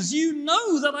things. You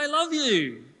know that I love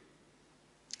you."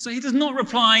 So he does not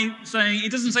reply saying, he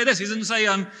doesn't say this. He doesn't say,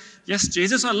 "Yes,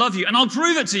 Jesus, I love you, and I'll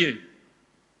prove it to you.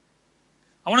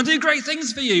 I want to do great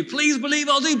things for you. Please believe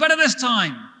I'll do better this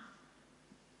time."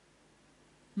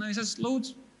 No, he says, "Lord,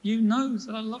 you know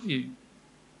that I love you."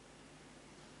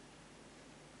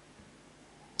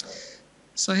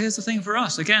 So here's the thing for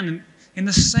us. Again, in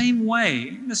the same way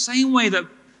that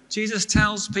Jesus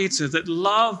tells Peter that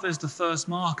love is the first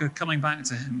mark of coming back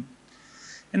to him,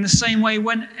 in the same way,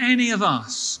 when any of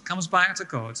us comes back to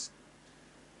God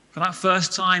for that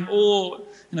first time or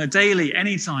daily,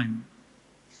 any time,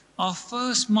 our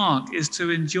first mark is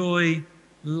to enjoy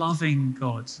loving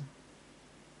God.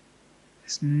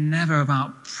 It's never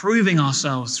about proving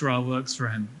ourselves through our works for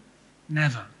him.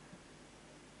 Never.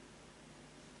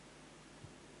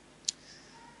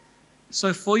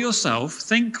 So for yourself,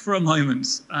 think for a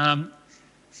moment.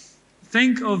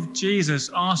 Think of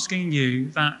Jesus asking you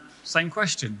that same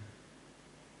question.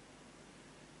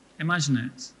 Imagine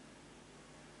it.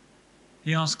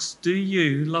 He asks, "Do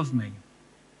you love me?"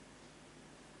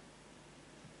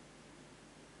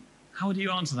 How would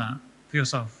you answer that for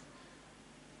yourself?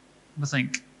 Have a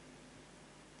think.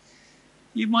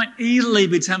 you might easily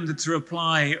be tempted to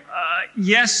reply,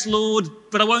 yes, Lord,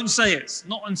 but I won't say it,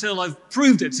 not until I've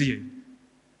proved it to you.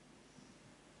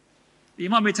 You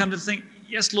might be tempted to think,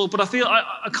 yes, Lord, but I feel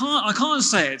I can't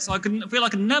say it. I feel I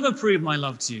can never prove my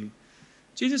love to you.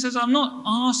 Jesus says, I'm not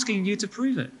asking you to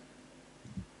prove it.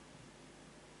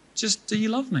 Just, do you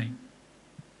love me?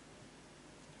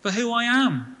 For who I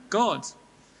am, God,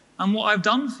 and what I've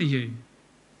done for you.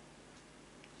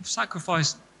 I've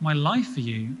sacrificed my life for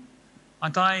you. I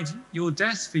died your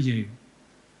death for you.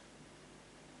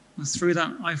 And through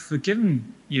that, I've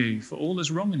forgiven you for all that's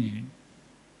wrong in you.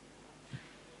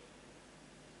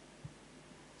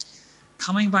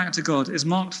 Coming back to God is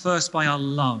marked first by our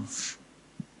love,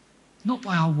 not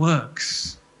by our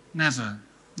works. Never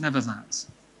that.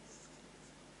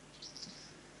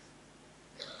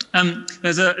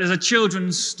 There's a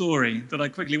children's story that I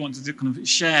quickly wanted to kind of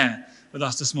share with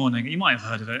us this morning. You might have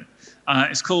heard of it.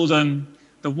 It's called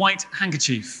The White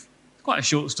Handkerchief. It's quite a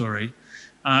short story.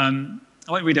 I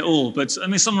won't read it all, but let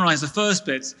me summarize the first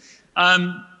bit.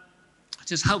 It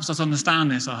just helps us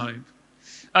understand this, I hope.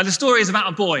 The story is about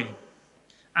a boy,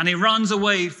 and he runs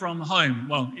away from home.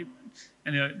 Well,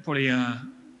 probably a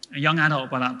young adult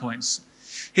by that point.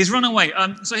 He's run away.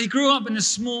 So he grew up in a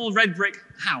small red brick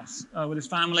house with his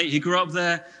family. He grew up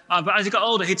there. But as he got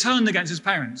older, he turned against his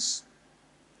parents.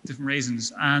 Different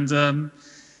reasons. And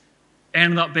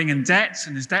ended up being in debt,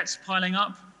 and his debt's piling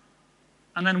up.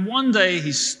 And then one day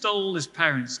he stole his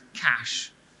parents'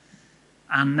 cash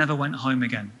and never went home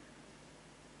again.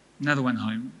 Never went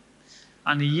home.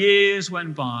 And years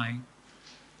went by,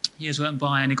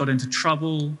 and he got into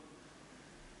trouble.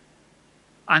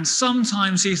 And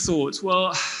sometimes he thought,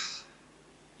 well,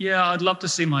 yeah, I'd love to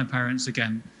see my parents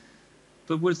again,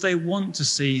 but would they want to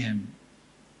see him?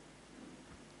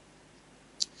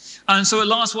 And so at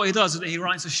last what he does is that he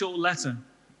writes a short letter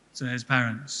to his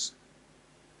parents.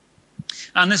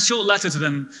 And this short letter to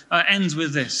them ends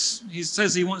with this. He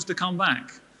says he wants to come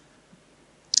back.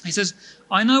 He says,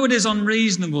 I know it is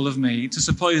unreasonable of me to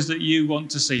suppose that you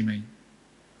want to see me.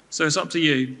 So it's up to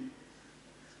you.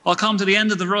 I'll come to the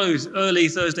end of the road early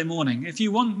Thursday morning. If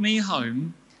you want me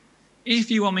home,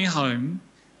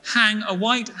 hang a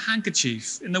white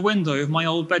handkerchief in the window of my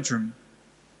old bedroom.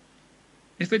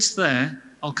 If it's there,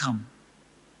 I'll come.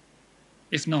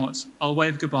 If not, I'll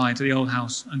wave goodbye to the old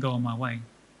house and go on my way.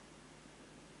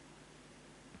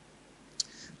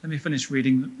 Let me finish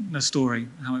reading the story,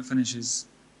 how it finishes.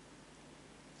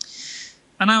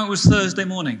 And now it was Thursday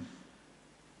morning.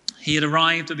 He had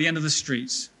arrived at the end of the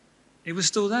street. It was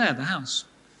still there, the house.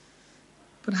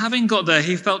 But having got there,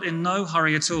 he felt in no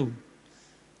hurry at all.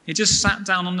 He just sat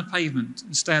down on the pavement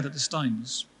and stared at the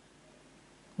stones.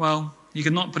 Well, he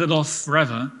could not put it off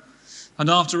forever, and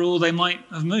after all, they might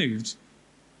have moved.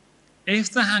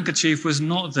 If the handkerchief was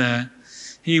not there,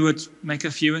 he would make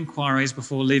a few inquiries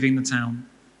before leaving the town.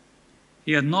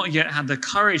 He had not yet had the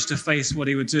courage to face what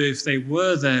he would do if they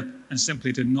were there and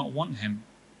simply did not want him.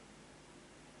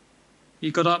 He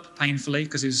got up painfully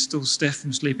because he was still stiff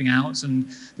from sleeping out, and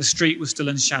the street was still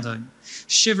in shadow.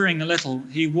 Shivering a little,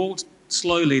 he walked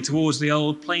slowly towards the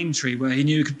old plane tree where he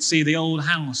knew he could see the old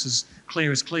house as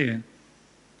clear.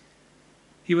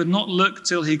 He would not look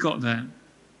till he got there.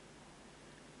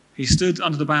 He stood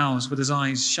under the boughs with his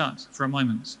eyes shut for a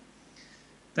moment.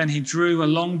 Then he drew a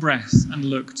long breath and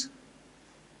looked.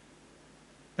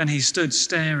 Then he stood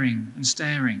staring and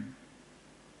staring.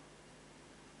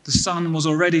 The sun was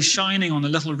already shining on the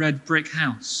little red brick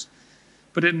house,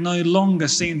 but it no longer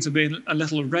seemed to be a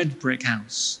little red brick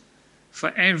house, for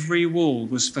every wall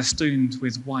was festooned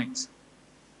with white.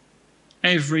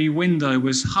 Every window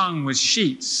was hung with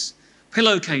sheets,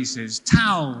 pillowcases,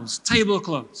 towels,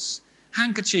 tablecloths,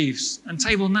 handkerchiefs, and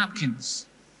table napkins.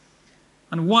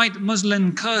 And white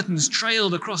muslin curtains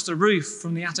trailed across the roof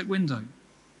from the attic window.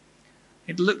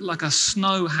 It looked like a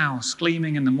snow house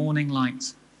gleaming in the morning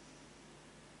light.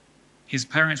 His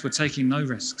parents were taking no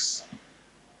risks.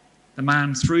 The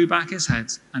man threw back his head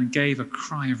and gave a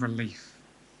cry of relief.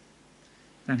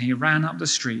 Then he ran up the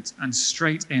street and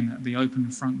straight in at the open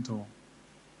front door.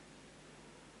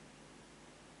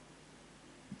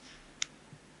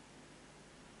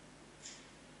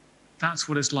 That's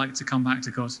what it's like to come back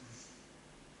to God.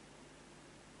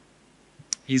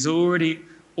 He's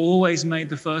always made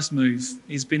the first move.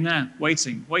 He's been there,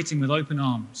 waiting with open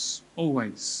arms,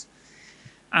 always.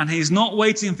 And he's not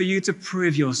waiting for you to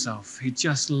prove yourself. He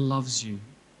just loves you.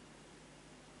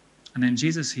 And then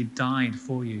Jesus, he died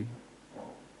for you.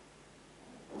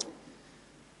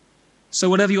 So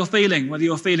whatever you're feeling, whether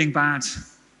you're feeling bad,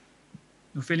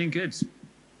 you're feeling good,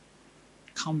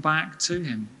 come back to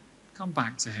him. come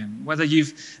back to him. Whether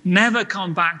you've never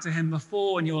come back to him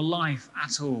before in your life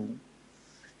at all,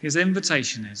 his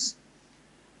invitation is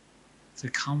to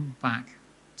come back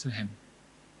to him.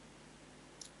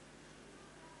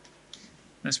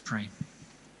 Let's pray.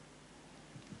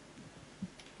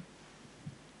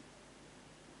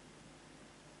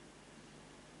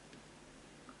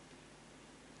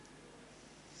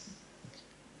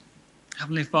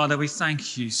 Heavenly Father, we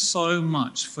thank you so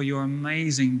much for your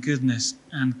amazing goodness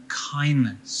and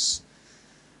kindness,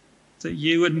 that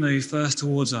you would move first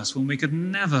towards us when we could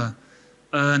never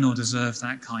earn or deserve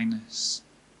that kindness.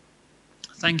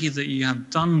 Thank you that you have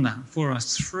done that for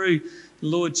us through the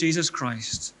Lord Jesus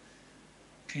Christ,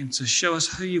 came to show us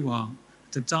who you are,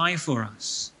 to die for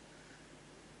us,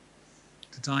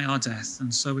 to die our death,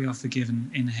 and so we are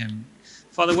forgiven in him.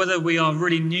 Father, whether we are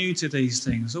really new to these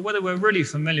things or whether we're really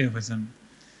familiar with them,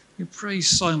 we pray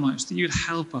so much that you'd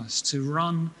help us to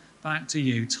run back to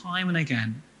you time and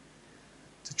again,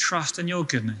 to trust in your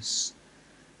goodness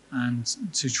and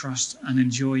to trust and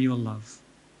enjoy your love.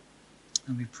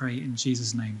 And we pray in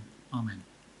Jesus' name. Amen.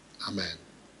 Amen.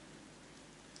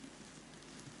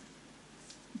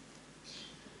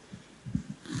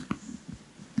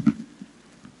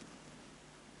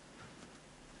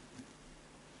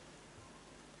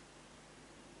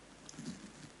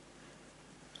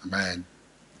 Amen.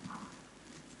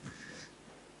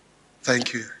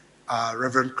 Thank you,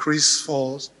 Reverend Chris,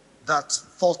 for that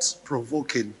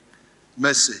thought-provoking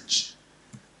message.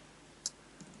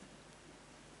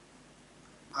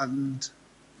 And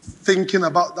thinking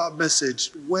about that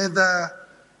message, whether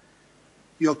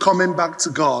your coming back to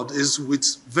God is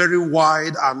with very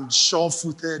wide and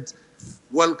sure-footed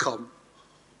welcome,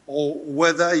 or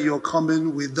whether you're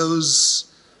coming with those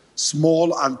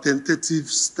small and tentative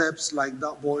steps like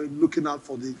that boy looking out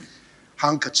for the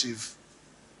handkerchief.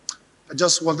 I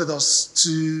just wanted us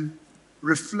to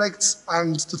reflect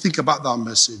and to think about that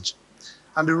message.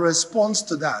 And in response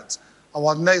to that,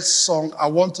 our next song, I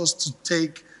want us to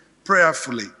take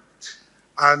prayerfully.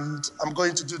 And I'm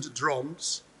going to do the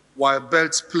drums while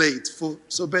Bert play it.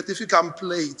 So Bert, if you can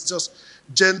play it just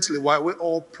gently while we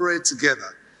all pray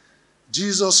together.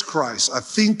 Jesus Christ, I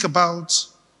think about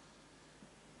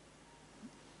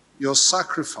your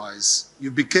sacrifice.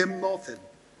 You became nothing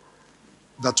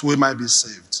that we might be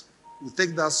saved. We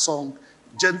take that song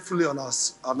gently on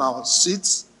our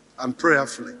seats and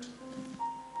prayerfully.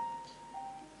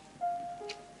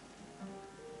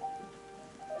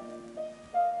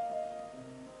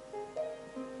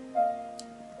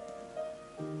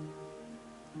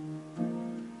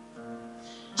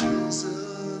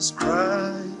 Jesus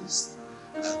Christ,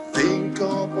 I think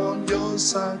upon your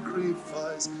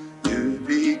sacrifice. You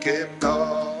became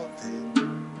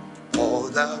nothing,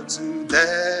 poured out to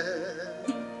death.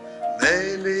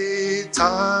 Many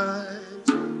times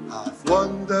I've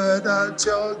wondered at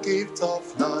your gift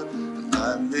of life, and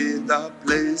I'm in that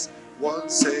place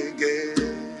once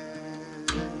again.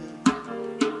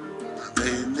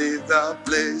 I'm in that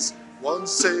place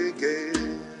once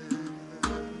again.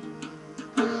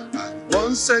 And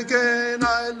once again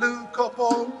I look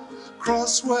upon the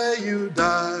cross where you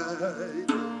died.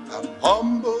 I'm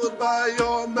humbled by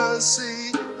your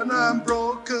mercy and I'm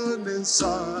broken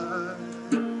inside.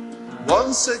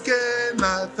 Once again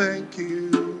I thank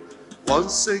you.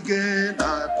 Once again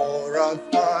I pour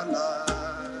out my life.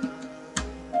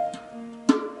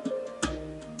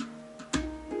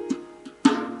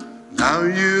 Now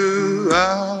you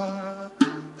are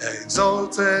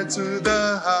exalted to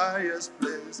the highest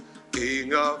place,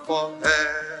 King of all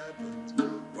heavens,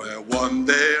 where one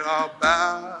day I'll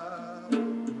bow.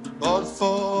 But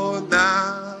for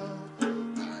now, I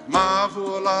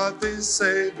marvel at this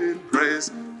saving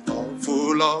grace,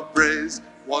 full of praise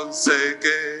once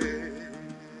again.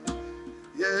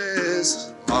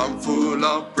 Yes, I'm full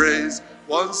of praise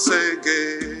once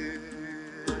again.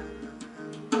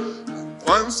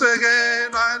 Once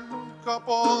again I look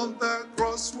upon the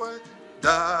cross where you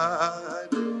died.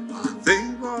 I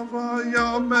think of all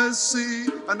your mercy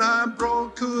and I'm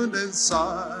broken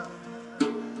inside.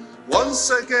 Once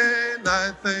again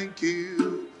I thank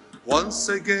you. Once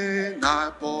again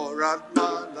I pour out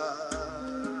my life.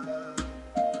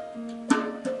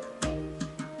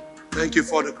 Thank you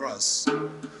for the cross.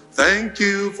 Thank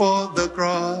you for the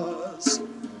cross.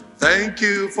 Thank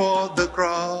you for the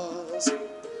cross.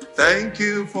 Thank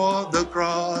you for the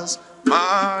cross,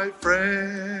 my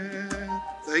friend.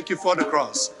 Thank you for the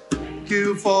cross. Thank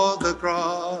you for the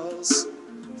cross.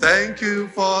 Thank you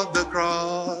for the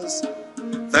cross.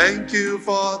 Thank you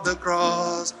for the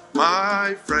cross,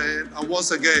 my friend. And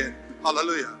once again,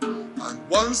 hallelujah. And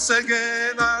once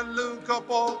again I look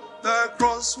upon the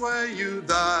cross where you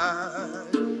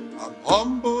died. I'm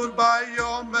humbled by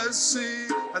your mercy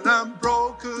and I'm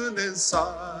broken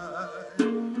inside.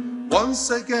 Once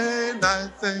again I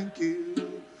thank you.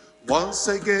 Once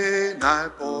again I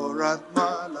pour out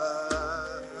my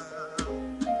life.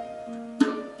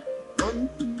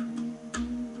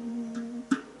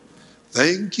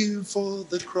 Thank you for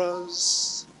the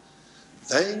cross.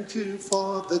 Thank you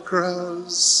for the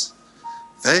cross.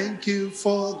 Thank you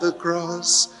for the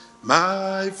cross,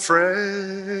 my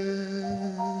friend.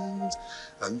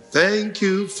 And thank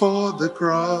you for the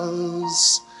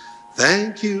cross.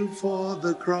 Thank you for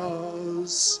the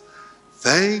cross.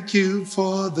 Thank you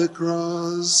for the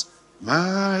cross,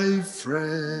 my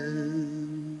friend.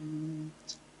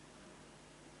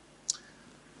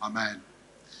 Amen.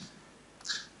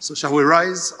 So shall we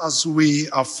rise as we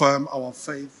affirm our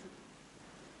faith?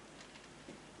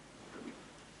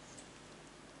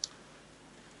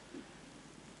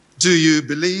 Do you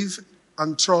believe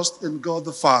and trust in God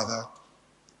the Father,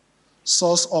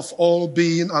 source of all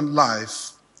being and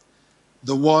life,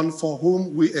 the one for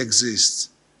whom we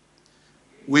exist?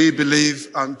 We believe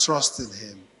and trust in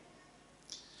him.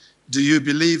 Do you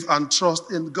believe and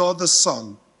trust in God the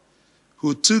Son,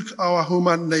 who took our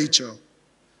human nature,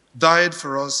 died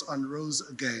for us and rose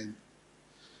again?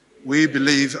 We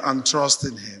believe and trust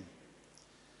in him.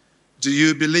 Do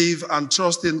you believe and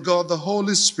trust in God the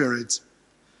Holy Spirit,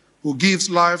 who gives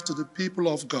life to the people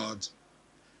of God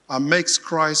and makes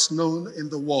Christ known in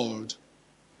the world?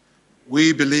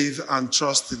 We believe and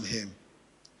trust in him.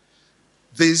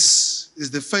 This is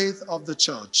the faith of the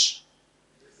church.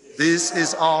 This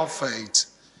is our faith.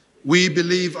 We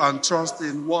believe and trust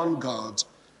in one God,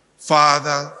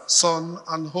 Father, Son,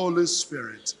 and Holy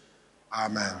Spirit.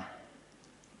 Amen.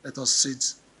 Let us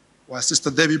sit while Sister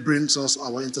Debbie brings us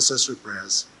our intercessory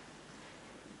prayers.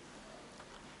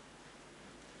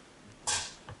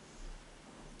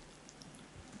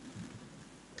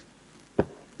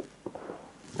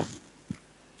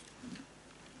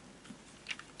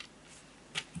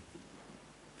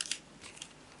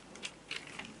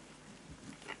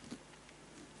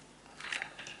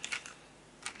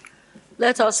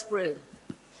 Let us pray.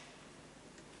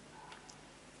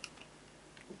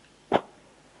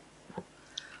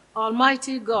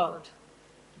 Almighty God,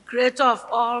 creator of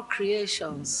all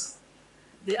creations,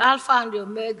 the Alpha and the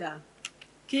Omega,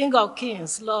 King of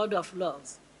kings, Lord of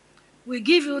lords, we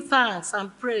give you thanks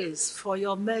and praise for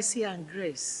your mercy and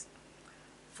grace,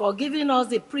 for giving us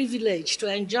the privilege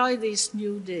to enjoy this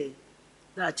new day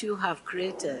that you have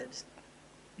created.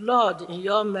 Lord, in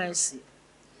your mercy,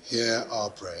 Hear our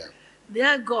prayer.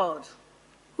 dear God,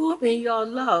 whom in your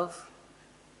love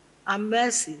and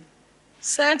mercy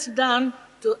sent down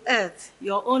to earth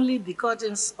your only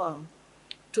begotten Son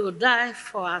to die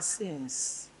for our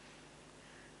sins,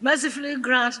 mercifully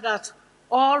grant that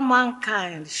all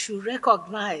mankind should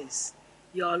recognize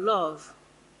your love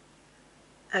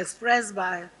expressed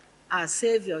by our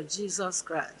Savior Jesus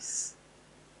Christ.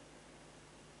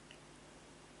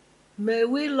 May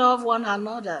we love one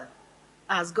another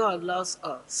as God loves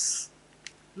us.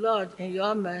 Lord, in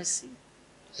your mercy,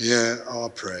 Hear our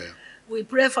prayer. we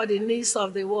pray for the needs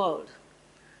of the world.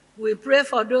 We pray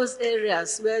for those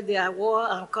areas where there are war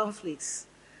and conflicts.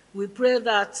 We pray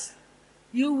that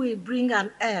you will bring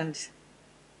an end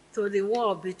to the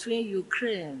war between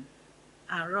Ukraine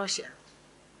and Russia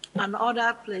and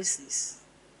other places.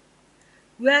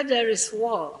 Where there is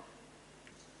war,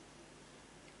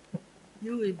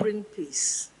 you will bring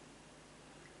peace.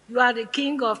 You are the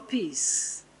King of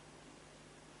peace.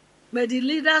 May the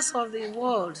leaders of the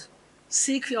world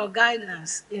seek your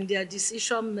guidance in their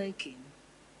decision-making.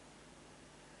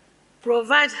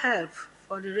 Provide help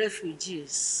for the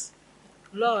refugees.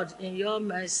 Lord, in your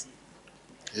mercy,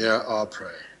 Hear our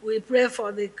prayer. we pray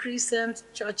for the Christian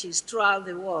churches throughout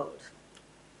the world.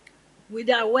 With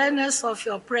the awareness of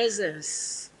your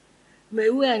presence, may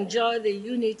we enjoy the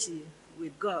unity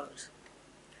with God.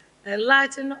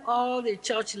 Enlighten all the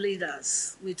church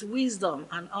leaders with wisdom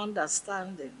and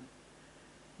understanding,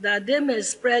 that they may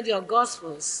spread your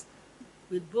gospels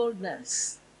with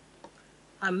boldness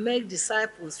and make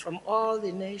disciples from all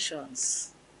the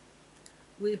nations.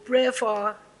 We pray for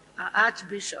our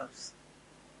archbishops.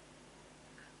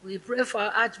 We pray for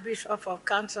our Archbishop of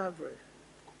Canterbury,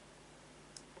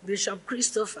 Bishop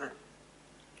Christopher,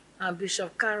 and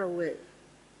Bishop Caraway,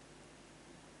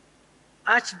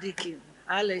 Archdeacon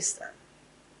Alistair,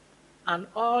 and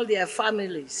all their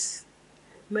families.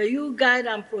 May you guide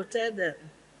and protect them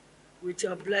with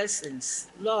your blessings.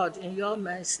 Lord, in your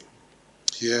mercy,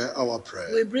 Hear our prayer.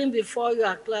 we bring before you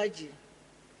our clergy.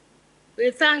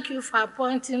 We thank you for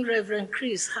appointing Reverend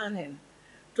Chris Hanning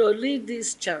to lead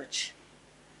this church.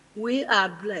 We are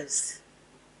blessed.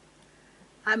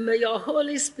 And may your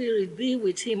Holy Spirit be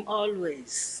with him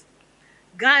always.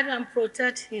 Guide and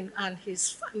protect him and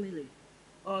his family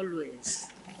always.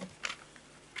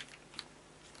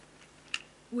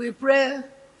 We pray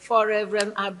for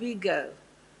Reverend Abigail,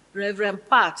 Reverend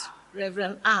Pat,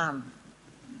 Reverend Ann,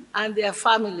 and their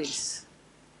families.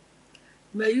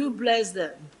 May you bless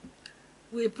them.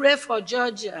 We pray for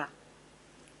Georgia.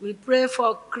 We pray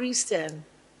for Christian,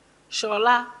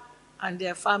 Shola, and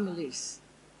their families.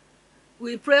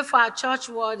 We pray for our church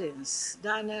wardens,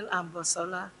 Daniel and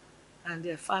Bosola, and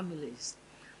their families.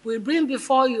 We bring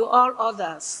before you all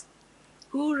others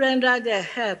who render their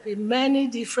help in many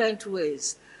different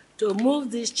ways to move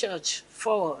this church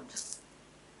forward.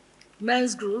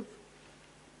 Men's group,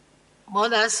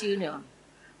 Mothers Union,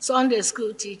 Sunday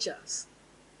school teachers,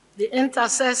 the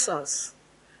intercessors,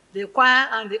 the choir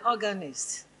and the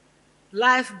organist,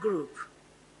 life group,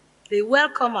 the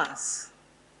welcomers,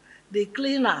 the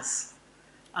cleaners,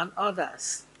 and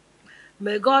others.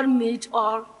 May God meet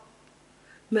all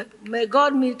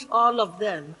of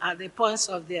them at the points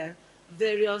of their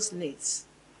various needs.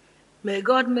 May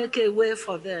God make a way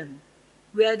for them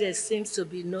where there seems to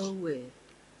be no way.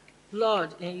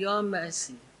 Lord, in your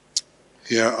mercy,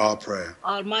 hear our prayer.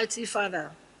 Almighty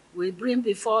Father, we bring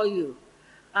before you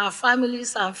our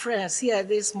families and friends here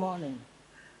this morning,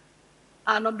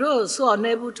 and those who are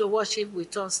unable to worship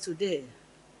with us today.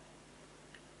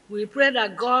 We pray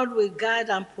that God will guide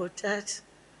and protect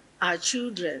our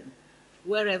children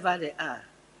wherever they are.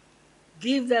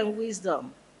 Give them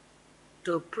wisdom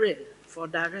to pray for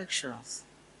directions.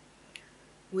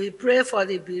 We pray for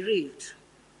the bereaved,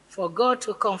 for God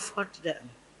to comfort them.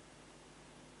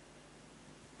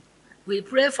 We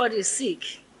pray for the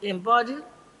sick in body,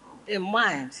 in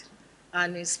mind,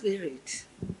 and in spirit.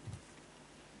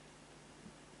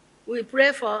 We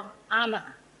pray for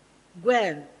Anna,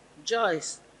 Gwen,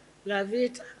 Joyce,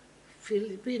 Lavita,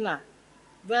 Filipina,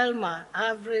 Velma,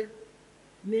 Avril,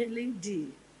 Millie D.,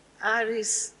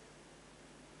 Aris,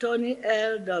 Tony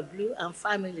L.W. and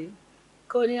family,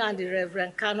 Connie and the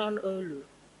Reverend Canon Olu,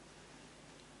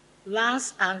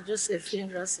 Lance and Josephine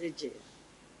Roseje,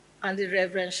 and the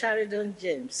Reverend Sheridan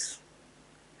James,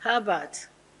 Herbert,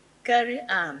 Carrie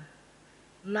Ann,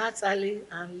 Natalie,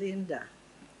 and Linda.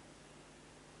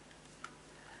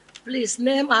 Please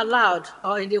name aloud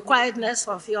or in the quietness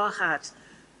of your heart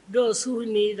those who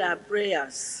need our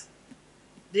prayers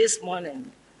this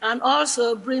morning, and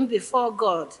also bring before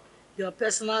God your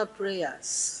personal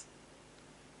prayers.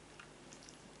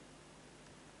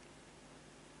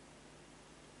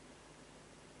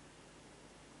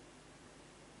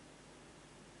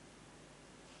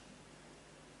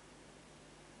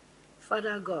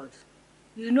 Father God,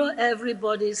 you know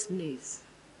everybody's needs.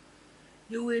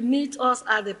 You will meet us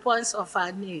at the points of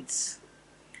our needs.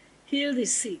 Heal the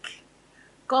sick,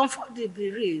 comfort the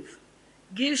bereaved,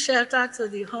 give shelter to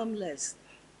the homeless,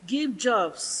 give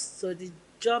jobs to the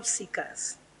job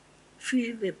seekers,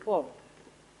 feed the poor.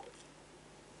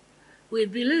 We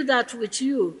believe that with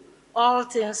you, all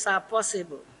things are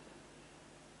possible.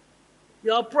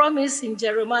 Your promise in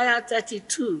Jeremiah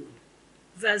 32,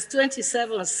 verse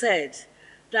 27 said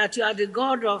that you are the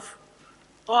God of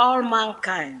all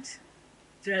mankind.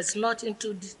 There is nothing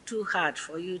too hard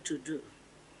for you to do.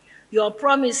 Your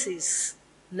promises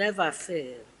never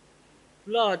fail.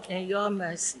 Lord, in your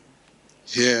mercy,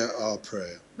 hear our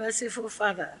prayer. Merciful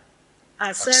Father,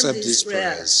 Accept these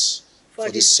prayers for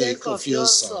the sake of your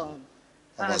Son,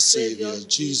 our Savior,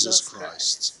 Jesus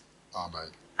Christ. Amen.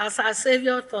 As our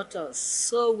Savior taught us,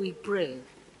 so we pray.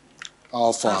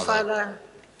 Our Father,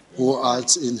 who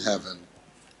art in heaven,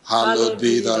 hallowed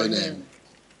be thy name.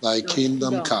 Thy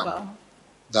kingdom come,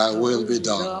 thy will be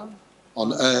done,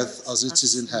 on earth as it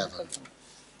is in heaven.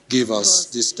 Give us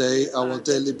this day our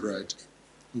daily bread,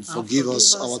 and forgive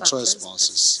us our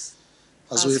trespasses,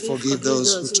 as we forgive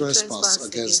those who trespass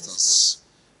against us.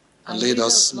 And lead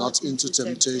us not into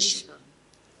temptation,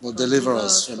 but deliver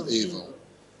us from evil.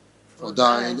 For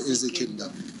thine is the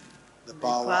kingdom, the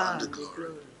power, and the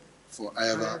glory,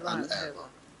 forever and ever.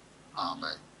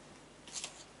 Amen.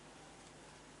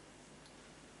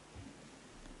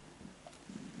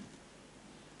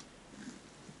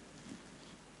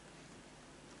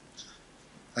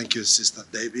 Thank you, Sister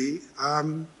Debbie.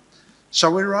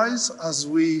 Shall we rise as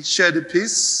we share the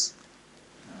peace?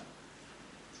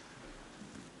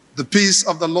 The peace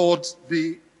of the Lord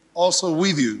be also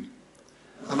with you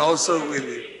and also with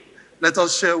you. Let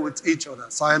us share with each other,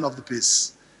 sign of the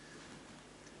peace.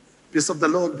 Peace of the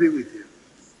Lord be with you.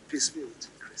 Peace be with you,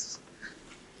 Chris.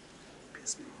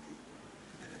 Peace be with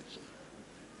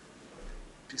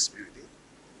you. Spirit.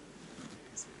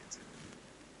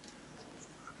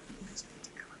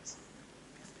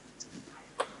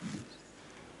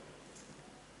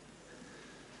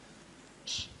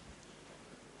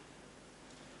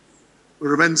 We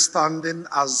remain standing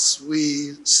as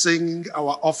we sing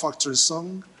our offertory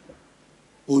song,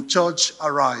 O Church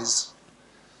Arise.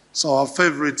 So our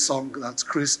favorite song that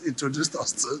Chris introduced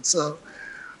us to. So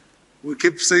we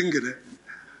keep singing it.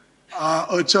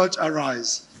 O Church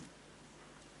Arise.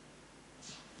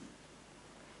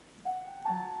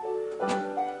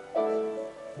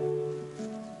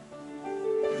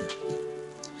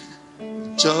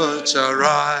 Church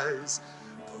arise,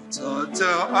 put on your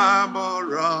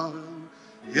armor on,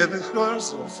 hear the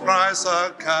words of Christ our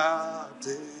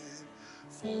captive.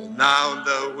 For now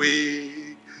the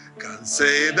weak can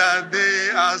say that they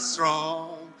are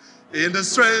strong in the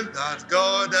strength that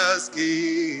God has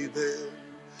given.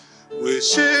 With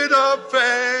shield of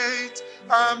faith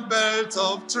and belt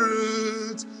of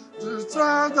truth, to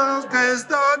stand against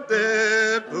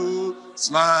the devil's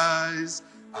lies.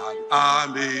 An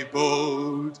army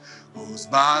bold, whose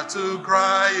battle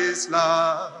cry is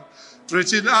love,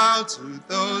 reaching out to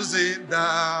those in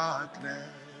darkness.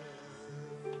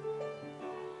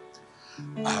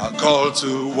 Our call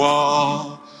to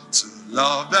war, to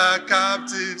love the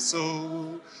captive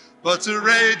soul, but to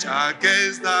rage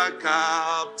against the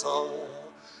captor,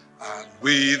 and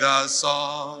with a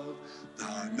sword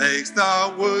that makes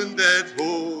the wounded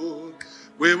whole,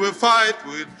 we will fight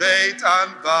with faith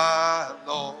and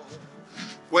valor.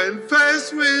 When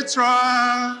faced with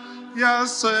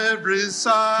trials every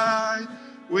side,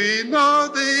 we know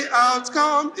the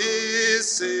outcome is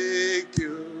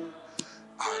secure.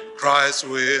 And Christ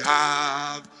will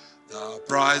have the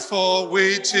prize for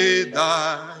which he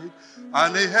died,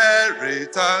 an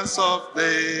inheritance of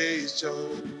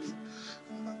nations.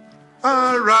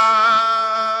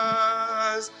 Arise,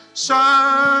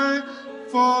 shine,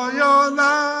 for your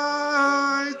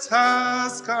light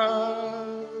has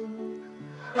come.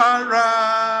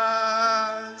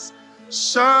 Arise,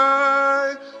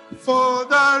 shine, for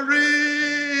the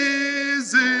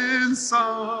risen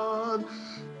sun.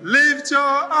 Lift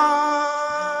your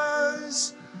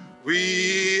eyes,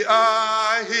 we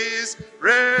are his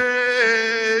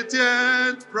radiant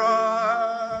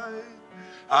bride.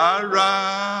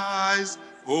 Arise,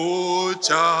 O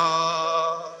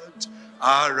church,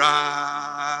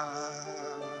 arise.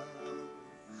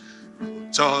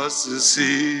 Just to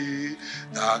see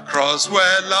the cross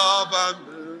where love and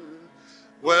mirth,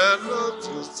 where love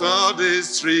to turn the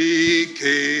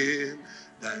stricken,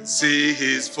 then see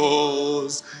his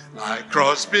foes like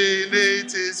crushed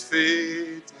beneath his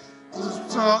feet. To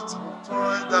start to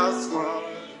join that's right.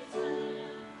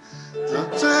 The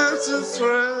chance is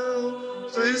real,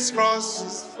 this cross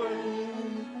is free.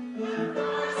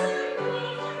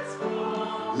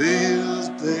 This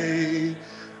day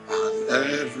and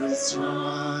every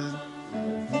shrine.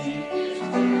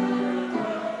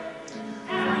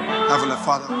 Heavenly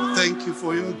Father, we thank you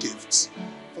for your gifts.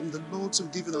 From the Lord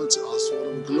you've given unto us,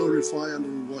 Lord, we glorify and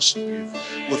we worship you.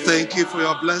 We thank you for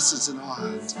your blessings in our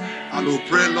hands. And we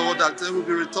pray, Lord, that they will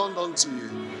be returned unto you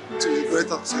to the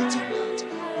greater extent of that.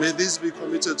 May this be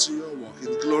committed to your work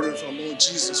in the glory of our Lord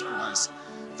Jesus Christ.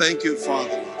 Thank you,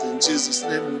 Father, Lord. In Jesus'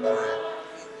 name we pray.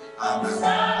 Amen.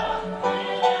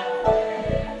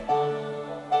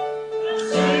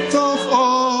 Of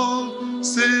all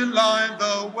still line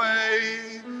the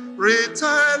way,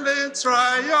 retelling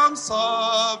triumphs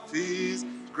of his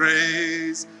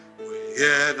grace. We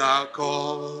hear the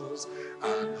calls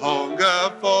and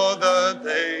hunger for the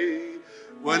day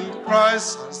when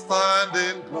Christ shall stand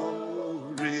in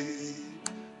glory.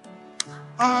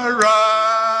 Arise,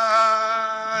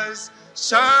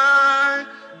 shine,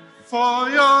 for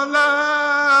your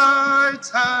light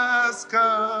has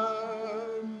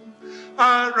come.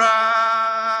 Arise,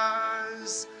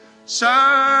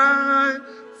 shine,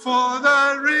 for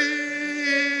the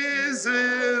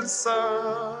risen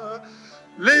sun.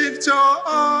 Lift your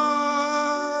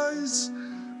eyes,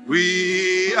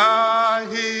 we are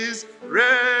his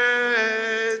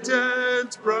radiant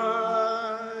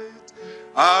bride.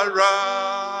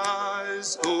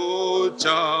 Arise, O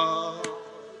church,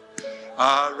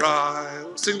 arise.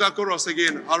 Sing that chorus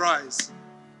again. Arise.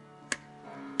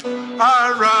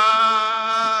 Arise,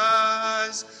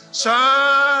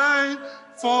 shine,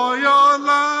 for your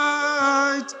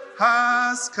light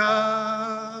has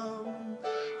come.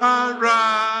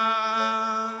 Arise,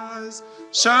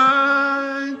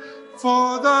 shine,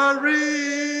 for the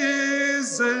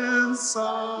risen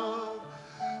sun.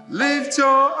 Lift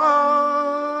your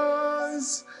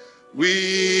eyes,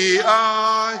 we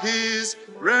are his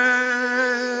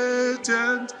radiant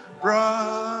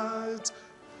bright.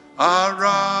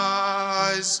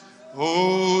 Arise,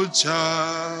 O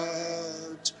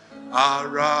church,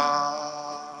 arise.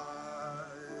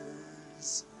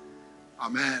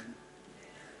 Amen.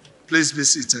 Please be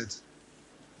seated.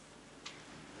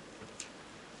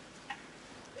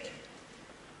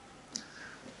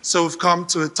 So we've come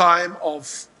to a time of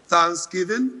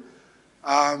thanksgiving.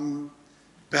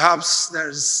 Perhaps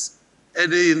there's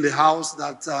any in the house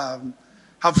that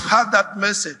have had that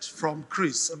message from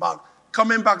Chris about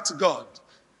coming back to God,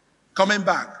 coming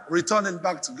back, returning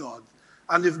back to God.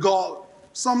 And you've got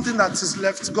something that is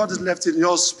left, God has left in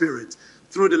your spirit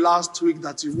through the last week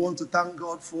that you want to thank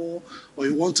God for, or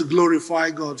you want to glorify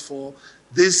God for,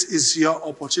 this is your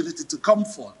opportunity to come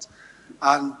forth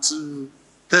and to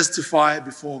testify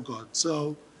before God.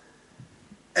 So,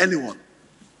 anyone?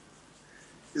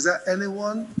 Is there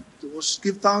anyone to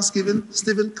give thanksgiving?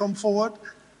 Stephen, come forward.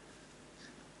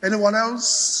 Anyone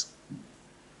else?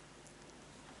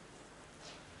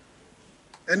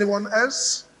 Anyone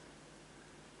else?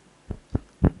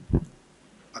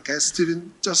 Okay,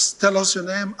 Stephen, just tell us your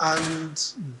name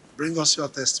and bring us your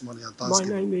testimony and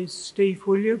thanksgiving. My name is Steve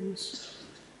Williams.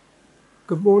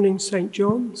 Good morning, St.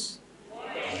 John's.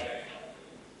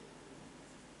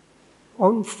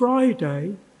 On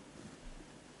Friday,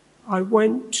 I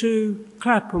went to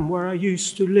Clapham, where I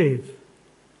used to live,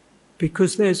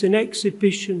 because there's an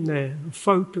exhibition there of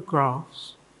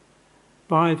photographs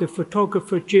by the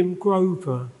photographer Jim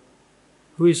Grover,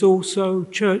 who is also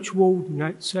church warden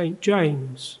at St.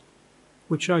 James,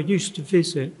 which I used to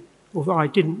visit, although I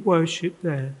didn't worship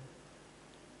there.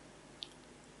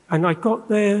 And I got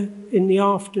there in the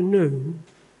afternoon,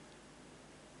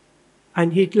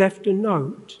 and he'd left a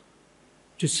note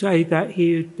to say that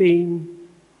he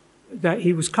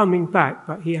was coming back,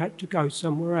 but he had to go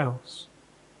somewhere else.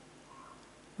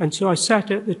 And so I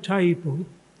sat at the table,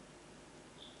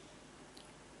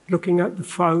 looking at the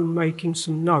phone, making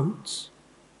some notes.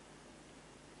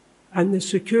 And the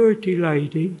security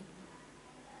lady,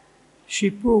 she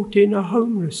brought in a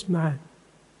homeless man.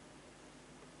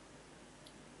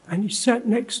 And he sat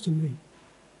next to me.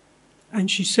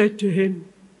 And she said to him,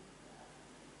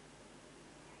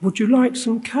 "Would you like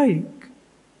some cake?"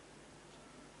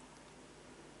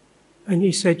 And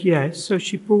he said yes, so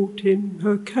she brought him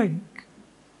her cake.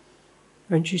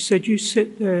 And she said, "You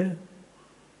sit there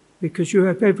because you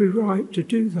have every right to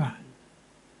do that."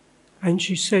 And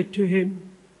she said to him,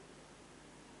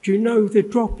 "Do you know the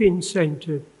drop-in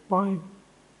centre by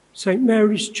St.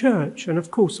 Mary's Church?" And of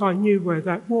course I knew where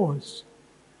that was.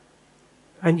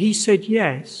 And he said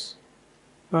yes,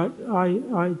 but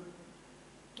I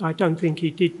don't think he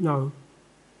did know.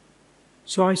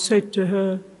 So I said to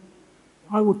her,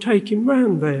 "I will take him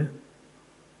round there."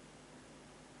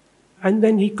 And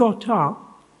then he got up.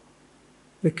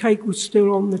 The cake was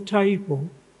still on the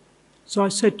table. So I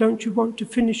said, "Don't you want to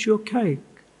finish your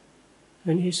cake?"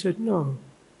 And he said, "No."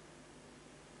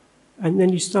 And then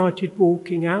he started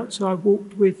walking out, so I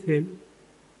walked with him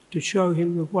to show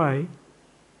him the way.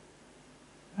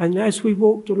 And as we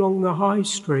walked along the high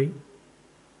street,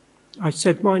 I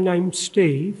said, "My name's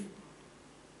Steve."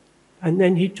 And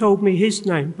then he told me his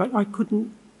name, but I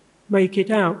couldn't make it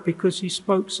out because he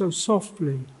spoke so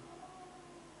softly.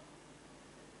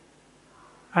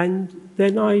 And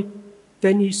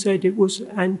then he said it was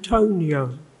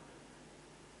Antonio.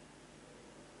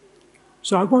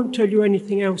 So I won't tell you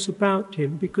anything else about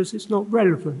him because it's not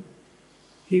relevant.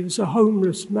 He was a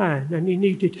homeless man and he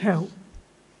needed help.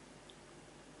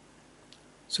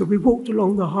 So we walked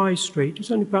along the high street. It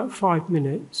was only about 5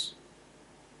 minutes.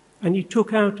 And he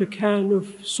took out a can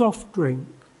of soft drink,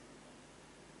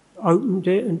 opened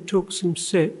it and took some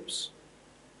sips.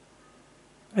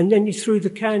 And then he threw the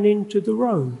can into the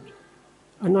road.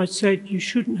 And I said, "You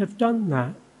shouldn't have done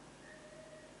that."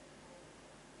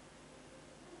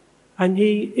 And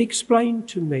he explained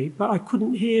to me, but I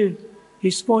couldn't hear.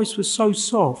 His voice was so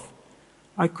soft,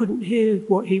 I couldn't hear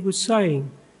what he was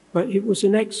saying. But it was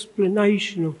an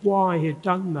explanation of why he had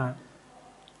done that.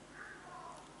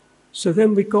 So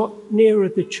then we got nearer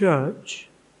the church,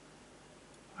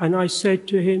 and I said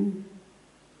to him,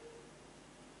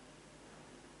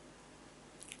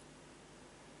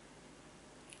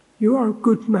 "You are a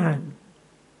good man."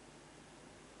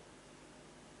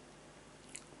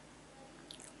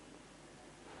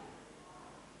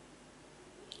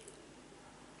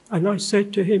 And I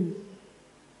said to him,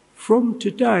 "From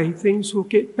today, things will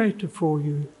get better for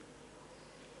you."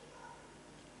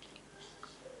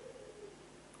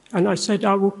 And I said,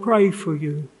 "I will pray for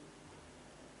you."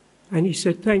 And he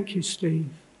said, "Thank you,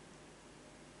 Steve,"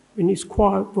 in his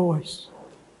quiet voice.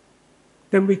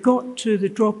 Then we got to the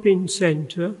drop-in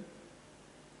centre,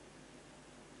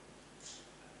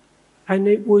 And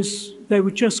they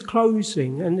were just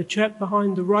closing, and the chap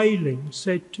behind the railing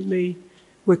said to me,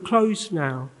 "We're closed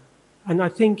now." And I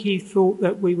think he thought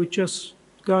that we were just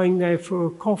going there for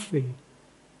a coffee.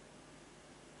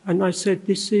 And I said,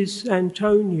 "This is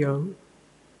Antonio,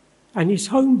 and he's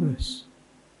homeless."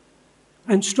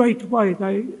 And straight away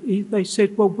they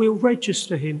said, "Well, we'll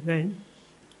register him then."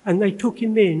 And they took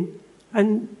him in,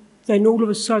 and then all of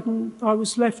a sudden I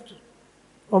was left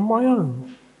on my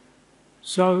own.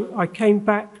 So I came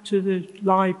back to the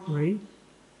library,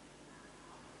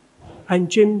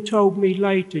 and Jim told me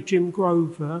later, Jim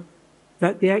Grover,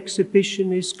 that the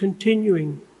exhibition is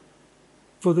continuing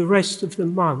for the rest of the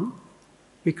month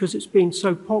because it's been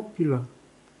so popular.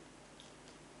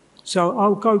 So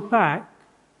I'll go back,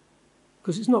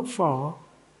 because it's not far,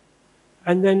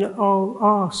 and then I'll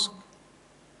ask,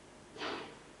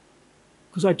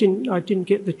 because I didn't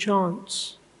get the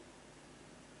chance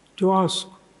to ask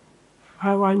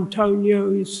how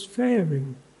Antonio is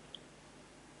faring.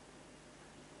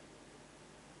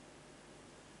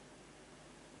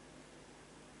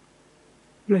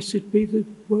 Blessed be the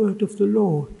word of the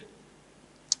Lord.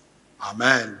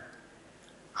 Amen.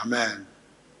 Amen.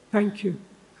 Thank you.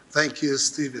 Thank you,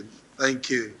 Stephen. Thank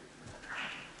you.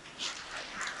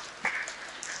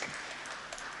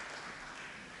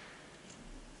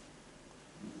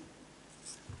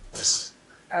 Yes.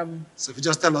 So if you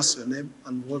just tell us your name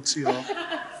and what your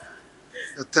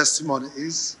testimony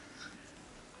is.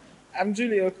 I'm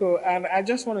Julie Oko, and I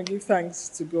just want to give thanks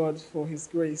to God for his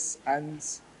grace. And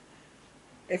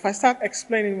if I start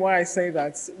explaining why I say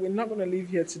that, we're not going to leave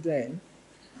here today.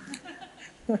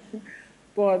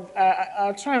 But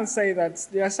I'll try and say that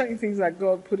there are certain things that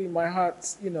God put in my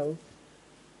heart, and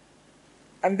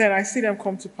then I see them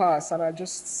come to pass. And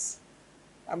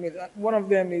one of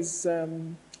them is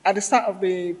at the start of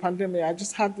the pandemic, I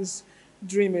just had this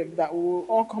dream that we'll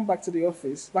all come back to the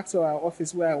office, back to our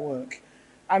office where I work,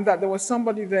 and that there was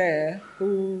somebody there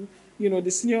who, the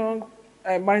senior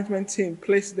management team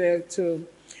placed there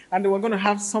and they were going to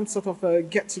have some sort of a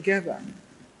get-together,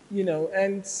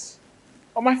 and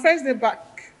on my first day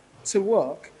back to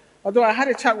work, although I had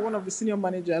a chat with one of the senior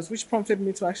managers, which prompted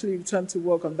me to actually return to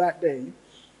work on that day,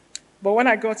 but when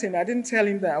I got in, I didn't tell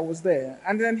him that I was there.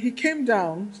 And then he came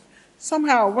down.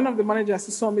 Somehow, one of the managers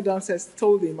who saw me downstairs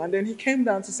told him, and then he came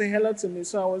down to say hello to me.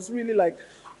 So I was really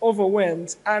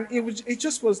overwhelmed, and it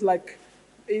just was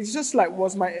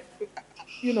my,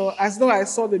 as though I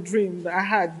saw the dream that I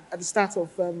had at the start of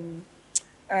the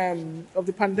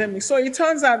pandemic. So it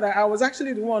turns out that I was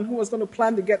actually the one who was going to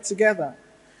plan the get together.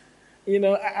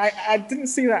 I didn't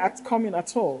see that coming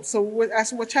at all. So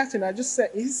as we were chatting,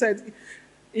 he said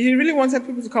he really wanted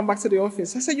people to come back to the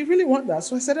office. I said, "You really want that?"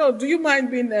 So I said, "Oh, do you mind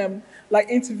being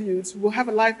interviewed? We'll have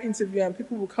a live interview and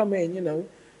people will come in,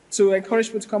 to encourage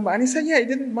people to come back." And he said, yeah, he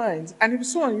didn't mind. And it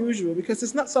was so unusual because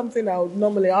it's not something I would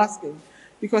normally ask him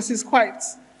because he's quite,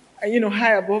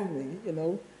 high above me,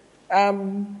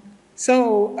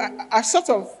 So I sort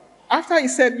of, after he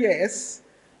said yes,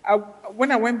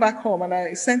 when I went back home and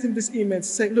I sent him this email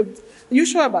to say, "Look, are you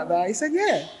sure about that?" He said,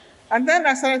 "Yeah." And then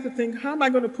I started to think, how am I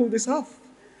going to pull this off?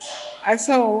 And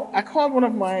so I called one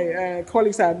of my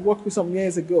colleagues I had worked with some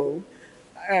years ago.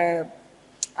 And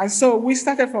so we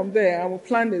started from there and we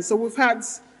planned it. So we've had,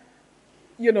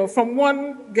 from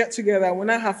one get-together, we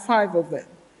now have 5 of them.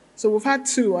 So we've had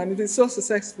 2 and it is so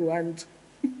successful. And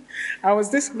I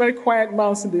was this very quiet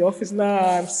mouse in the office. Now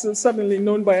I'm so suddenly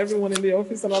known by everyone in the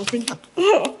office and I'm thinking,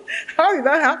 oh, how did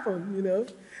that happen,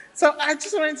 So I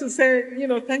just wanted to say,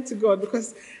 thank to God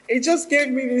because it just gave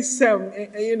me this,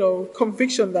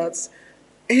 conviction that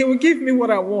he will give me what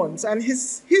I want. And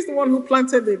he's the one who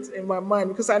planted it in my mind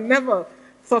because I never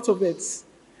thought of it,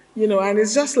 and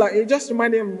it's just it just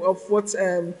reminded me of what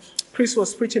Chris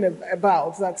was preaching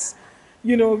about, that,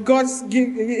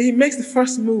 he makes the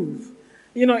first move.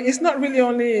 It's not really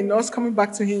only in us coming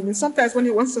back to him. And sometimes when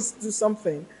he wants us to do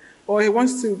something or he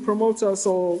wants to promote us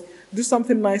or do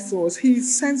something nice to us, he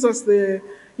sends us he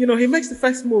makes the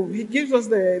first move. He gives us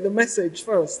the message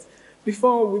first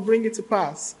before we bring it to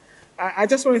pass. I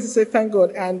just wanted to say thank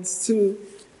God and to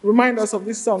remind us of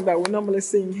this song that we normally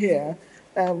sing here.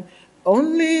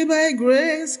 Only by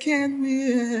grace can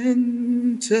we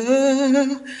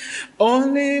enter.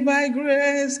 Only by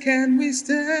grace can we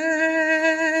stand.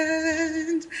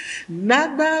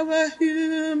 Not by our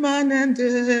human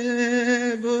endeavors,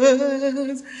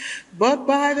 but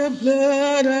by the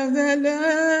blood of the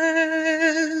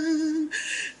Lamb.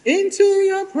 Into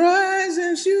your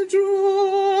presence you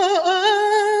draw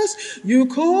us. You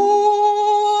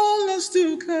call us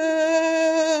to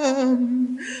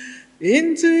come.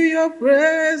 Into your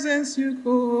presence you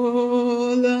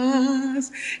call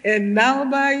us, and now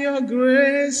by your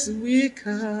grace we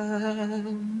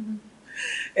come.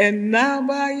 And now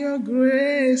by your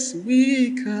grace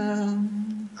we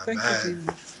come. Thank you,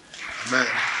 Jesus. Amen.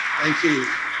 Thank you.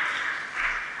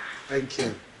 Thank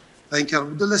you. Thank you.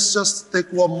 Let's just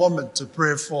take one moment to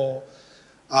pray for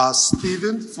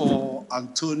Stephen, for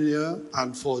Antonia,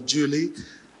 and for Julie,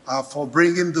 for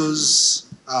bringing those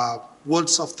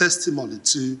words of testimony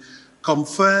to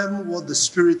confirm what the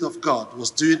Spirit of God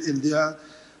was doing in their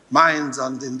minds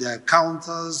and in their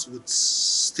encounters with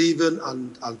Stephen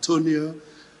and Antonia,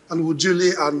 and with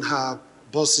Julie and her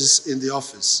bosses in the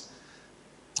office.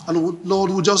 And Lord,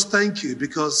 we just thank you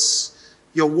because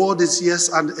your word is yes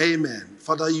and amen.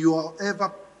 Father, you are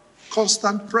ever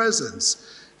constant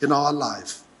presence in our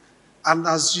life. And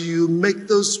as you make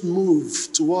those moves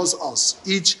towards us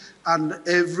each and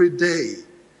every day,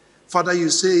 Father, you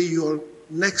say you're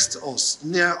next to us,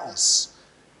 near us.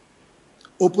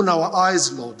 Open our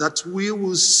eyes, Lord, that we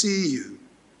will see you.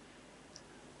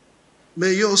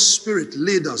 May your Spirit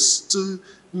lead us to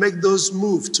make those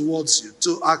moves towards you,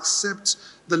 to accept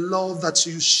the love that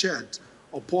you shed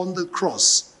upon the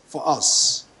cross for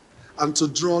us, and to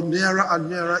draw nearer and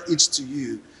nearer each to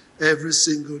you every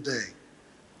single day.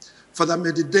 Father,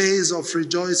 may the days of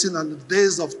rejoicing and the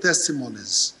days of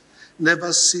testimonies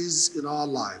never cease in our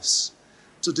lives,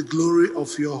 to the glory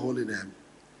of your holy name.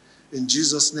 In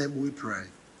Jesus' name we pray.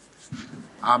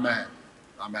 Amen.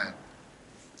 Amen.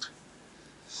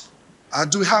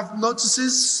 Do we have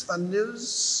notices and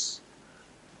news?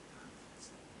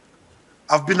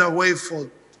 I've been away for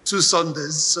 2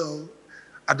 Sundays, so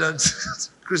I don't...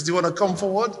 Chris, do you want to come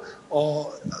forward?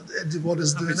 Or what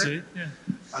is doing it? Yeah.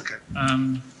 Okay.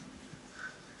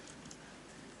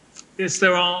 Yes,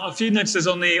 there are a few notices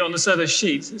on the service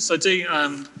sheet, so do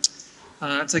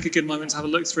take a good moment to have a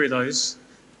look through those.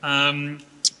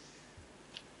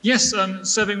 Yes,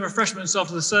 serving refreshments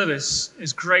after the service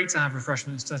is great to have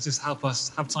refreshments to just help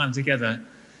us have time together.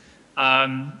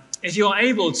 If you are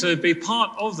able to be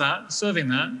part of that, serving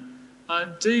that,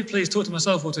 do please talk to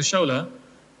myself or to Shola.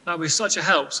 That would be such a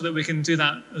help so that we can do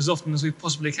that as often as we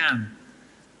possibly can.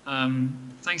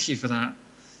 Thank you for that.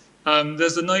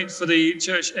 There's the note for the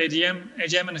church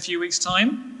AGM in a few weeks'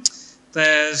 time.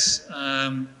 There's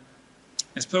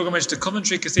pilgrimage to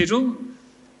Coventry Cathedral,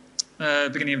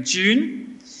 beginning of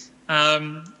June.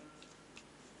 The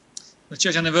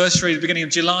church anniversary, the beginning of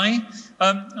July.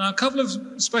 A couple of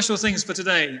special things for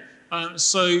today.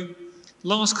 So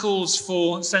last calls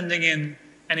for sending in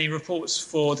any reports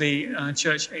for the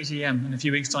church AGM in a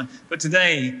few weeks' time. But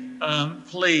today,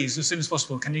 please, as soon as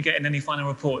possible, can you get in any final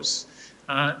reports?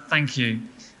 Thank you.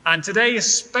 And today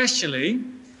especially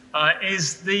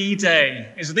is the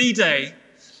day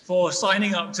for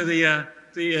signing up to the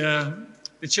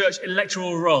church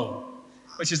electoral roll,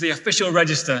 which is the official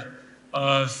register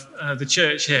of the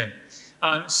church here.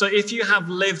 So if you have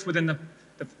lived within the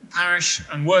parish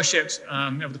and worshipped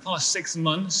over the past 6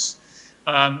 months,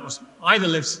 if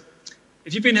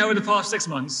you've been here over the past 6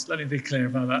 months, let me be clear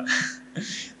about that,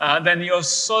 then you're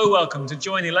so welcome to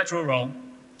join the electoral roll.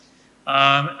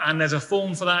 And there's a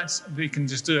form for that. We can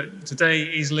just do it today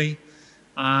easily.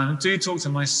 Do talk to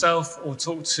myself or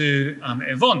talk to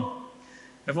Yvonne.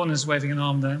 Yvonne is waving an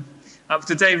arm there. But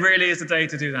today really is the day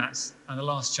to do that, and the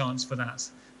last chance for that.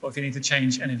 Or if you need to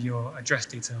change any of your address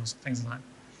details, things like that.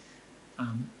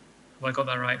 Have I got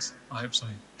that right? I hope so.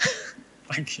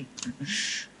 Thank you.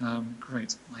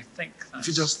 Great. I think that's... If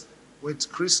you just wait,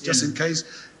 Chris, just in case.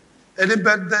 Any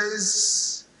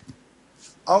birthdays?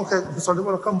 Okay, so you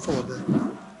want to come forward then?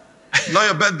 Not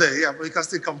your birthday, yeah, but you can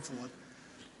still come forward.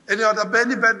 Any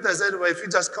birthdays anyway, if you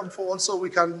just come forward so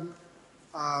we can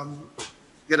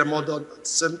get them all done.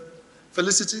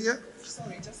 Felicity, yeah?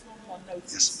 Sorry, just one more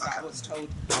notice yes, okay. that I was told.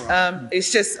 Right.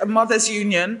 It's just a Mothers'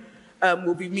 Union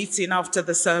will be meeting after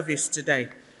the service today.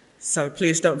 So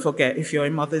please don't forget if you're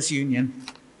in Mothers' Union.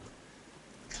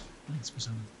 Thanks,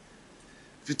 Priscilla.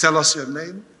 If you tell us your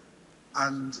name,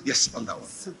 and yes, on that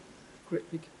one. Great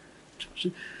big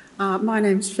introduction. My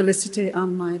name's Felicity,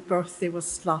 and my birthday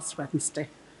was last Wednesday.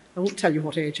 I won't tell you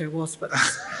what age I was, but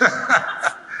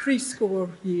 3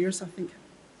 years, I think.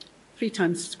 3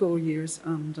 times score years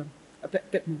and a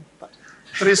bit more. But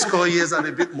 3 score years and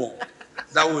a bit more.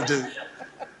 That will do.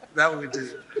 That will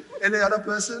do. Any other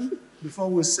person before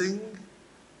we sing?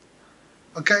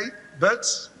 Okay, Bert?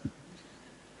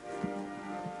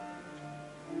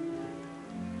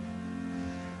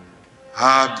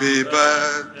 Happy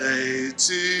birthday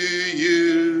to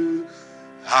you.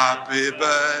 Happy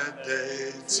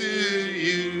birthday to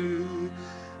you.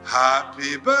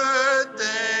 Happy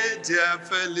birthday, dear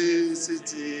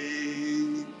Felicity.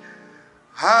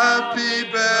 Happy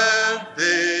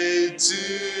birthday to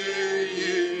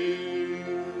you.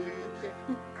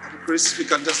 Chris, we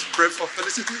can just pray for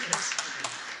Felicity.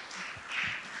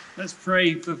 Let's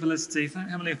pray for Felicity.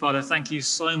 Heavenly Father, thank you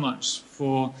so much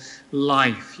for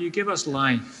life. You give us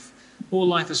life. All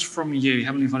life is from you,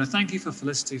 Heavenly Father. Thank you for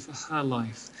Felicity, for her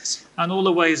life, and all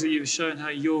the ways that you've shown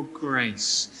her your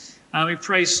grace. And we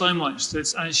pray so much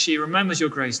that as she remembers your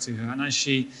grace to her, and as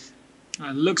she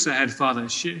looks ahead, Father,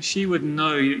 she would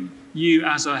know you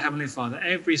as our Heavenly Father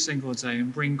every single day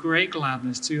and bring great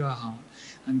gladness to her heart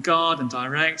and guard and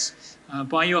direct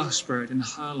by your Spirit in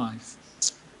her life.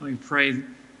 And we pray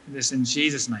this in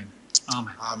Jesus' name.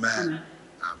 Amen. Amen.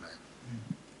 Amen.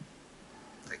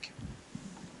 Thank you.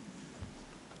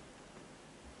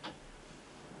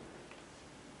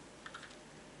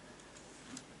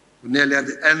 We're nearly at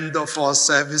the end of our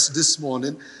service this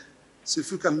morning. So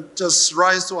if we can just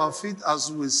rise to our feet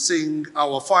as we sing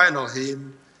our final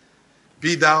hymn,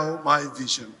 Be Thou My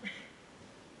Vision.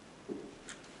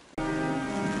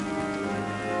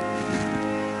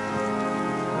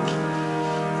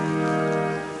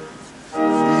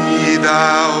 Be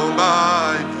thou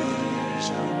my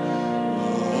vision,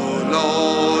 O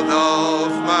Lord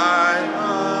of my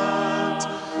heart.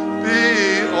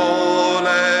 Be all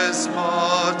as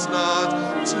part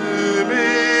not to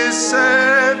me,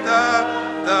 save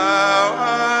thou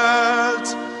art.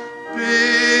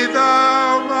 Be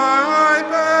thou my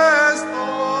best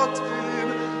thought in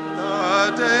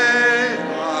the day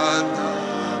and the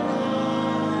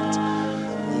night.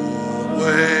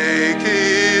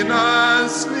 Waking and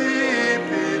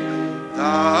sleeping,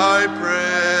 thy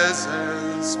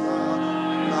presence my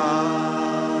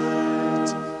light.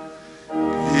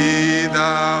 Be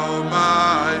thou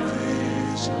my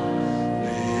vision,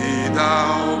 be thou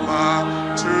my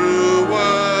true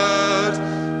word,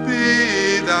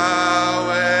 be thou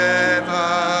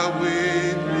ever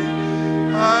with me,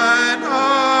 and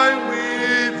I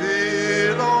with thee,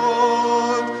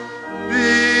 Lord. Be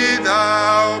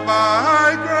thou my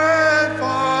great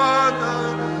Father,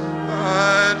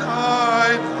 and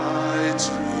I thy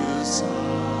true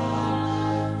Son.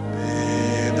 Be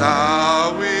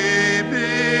thou with me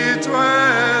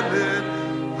dwelling,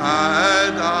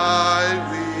 and I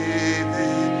with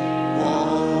thee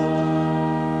walk.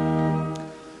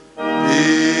 Be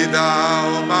thou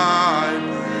my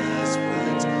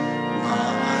breastplate,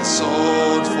 my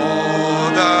sword for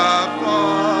the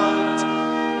fight.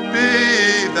 Be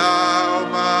thou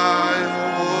my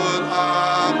whole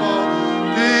armor,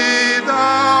 be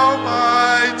thou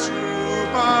my true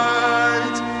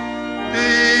might. Be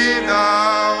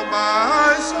thou my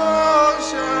sole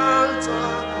shelter,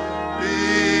 be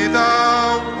thou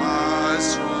my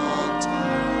strong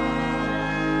tower.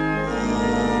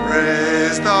 Oh,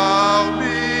 raise thou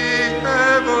me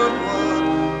heavenward,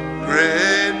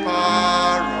 great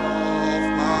power of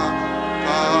my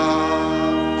power.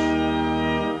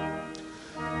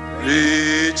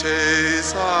 Riches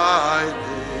I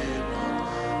need not,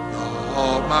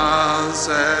 nor man's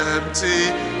empty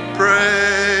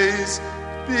praise.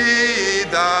 Be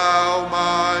thou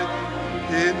my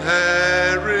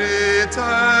inheritance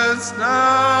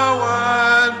now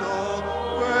and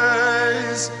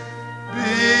always.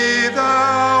 Be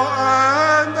thou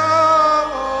and thou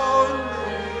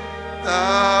only, the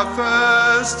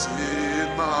first in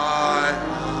my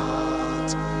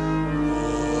heart.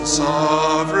 O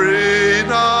sovereign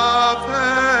of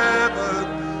heaven,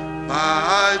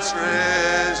 my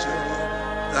treasure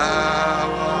thou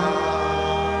art.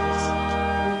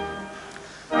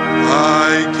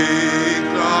 My King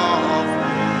of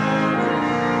glory,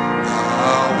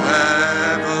 thou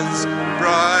heaven's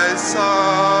bright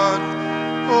sun,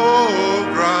 oh,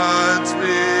 grant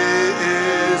me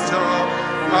wisdom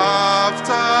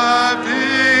after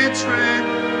victory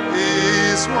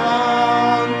is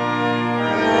won.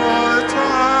 Oh,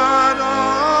 tried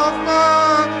of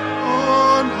my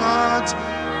own heart,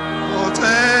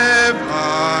 whatever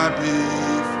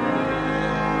before,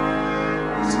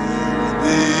 still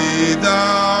be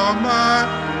thou my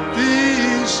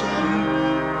vision,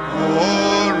 O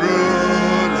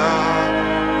ruler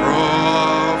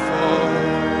of all.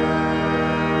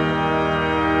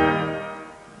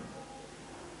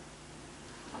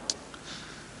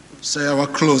 Say our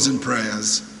closing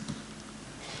prayers.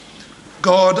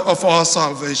 God of our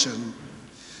salvation,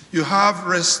 you have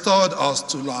restored us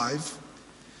to life.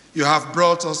 You have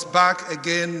brought us back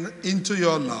again into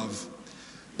your love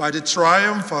by the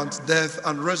triumphant death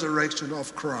and resurrection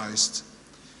of Christ.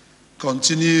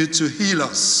 Continue to heal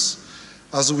us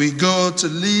as we go to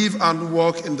live and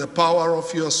walk in the power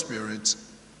of your Spirit,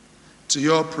 to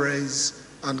your praise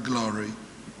and glory.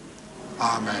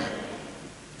 Amen.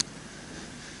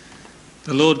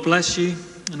 The Lord bless you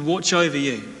and watch over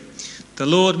you. The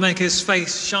Lord make his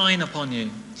face shine upon you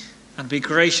and be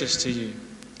gracious to you.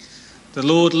 The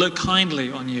Lord look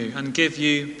kindly on you and give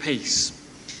you peace.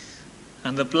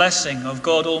 And the blessing of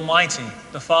God Almighty,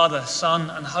 the Father, Son,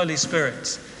 and Holy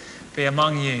Spirit be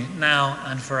among you now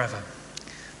and forever.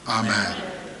 Amen.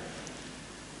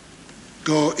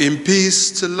 Go in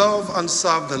peace to love and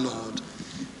serve the Lord.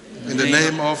 In the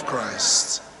name of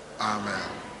Christ. Amen.